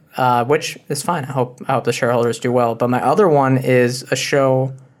get it. Which is fine. I hope the shareholders do well. But my other one is a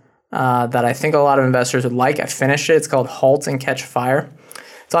show that I think a lot of investors would like. I finished it. It's called *Halt and Catch Fire*.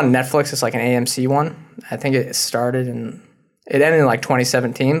 It's on Netflix. It's like an AMC one. I think it ended in like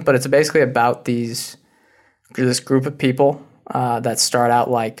 2017, but it's basically about this group of people that start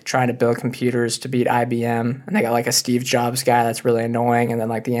out like trying to build computers to beat IBM, and they got like a Steve Jobs guy that's really annoying, and then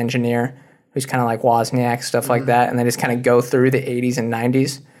like the engineer who's kind of like Wozniak, stuff like that, and they just kind of go through the 80s and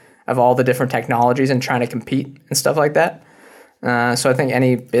 90s of all the different technologies and trying to compete and stuff like that. So I think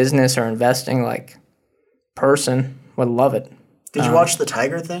any business or investing like person would love it. Did you watch the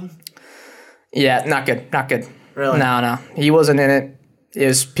Tiger thing? Yeah, not good. Really? No. He wasn't in it.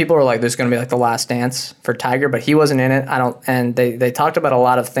 People were like, there's going to be like the last dance for Tiger, but he wasn't in it. And they talked about a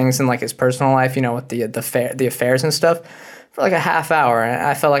lot of things in like his personal life, with the affairs and stuff for like a half hour. And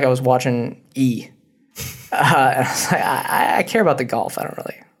I felt like I was watching E. And I was like, I care about the golf. I don't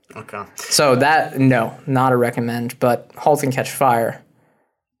really. Okay. So no, not a recommend, but Halt and Catch Fire,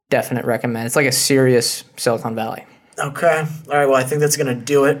 definite recommend. It's like a serious Silicon Valley. Okay. All right. Well, I think that's going to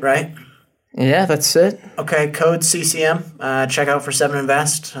do it, right? Yeah, that's it. Okay, code CCM. Check out for 7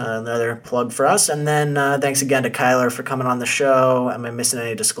 Invest, another plug for us. And then thanks again to Kyler for coming on the show. Am I missing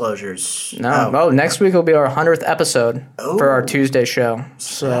any disclosures? No. Oh, next week will be our 100th episode for our Tuesday show.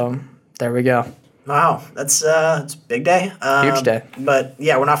 So there we go. Wow, it's a big day. Huge day. But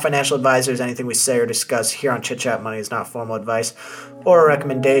yeah, we're not financial advisors. Anything we say or discuss here on Chit Chat Money is not formal advice or a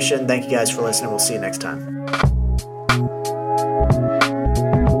recommendation. Thank you guys for listening. We'll see you next time.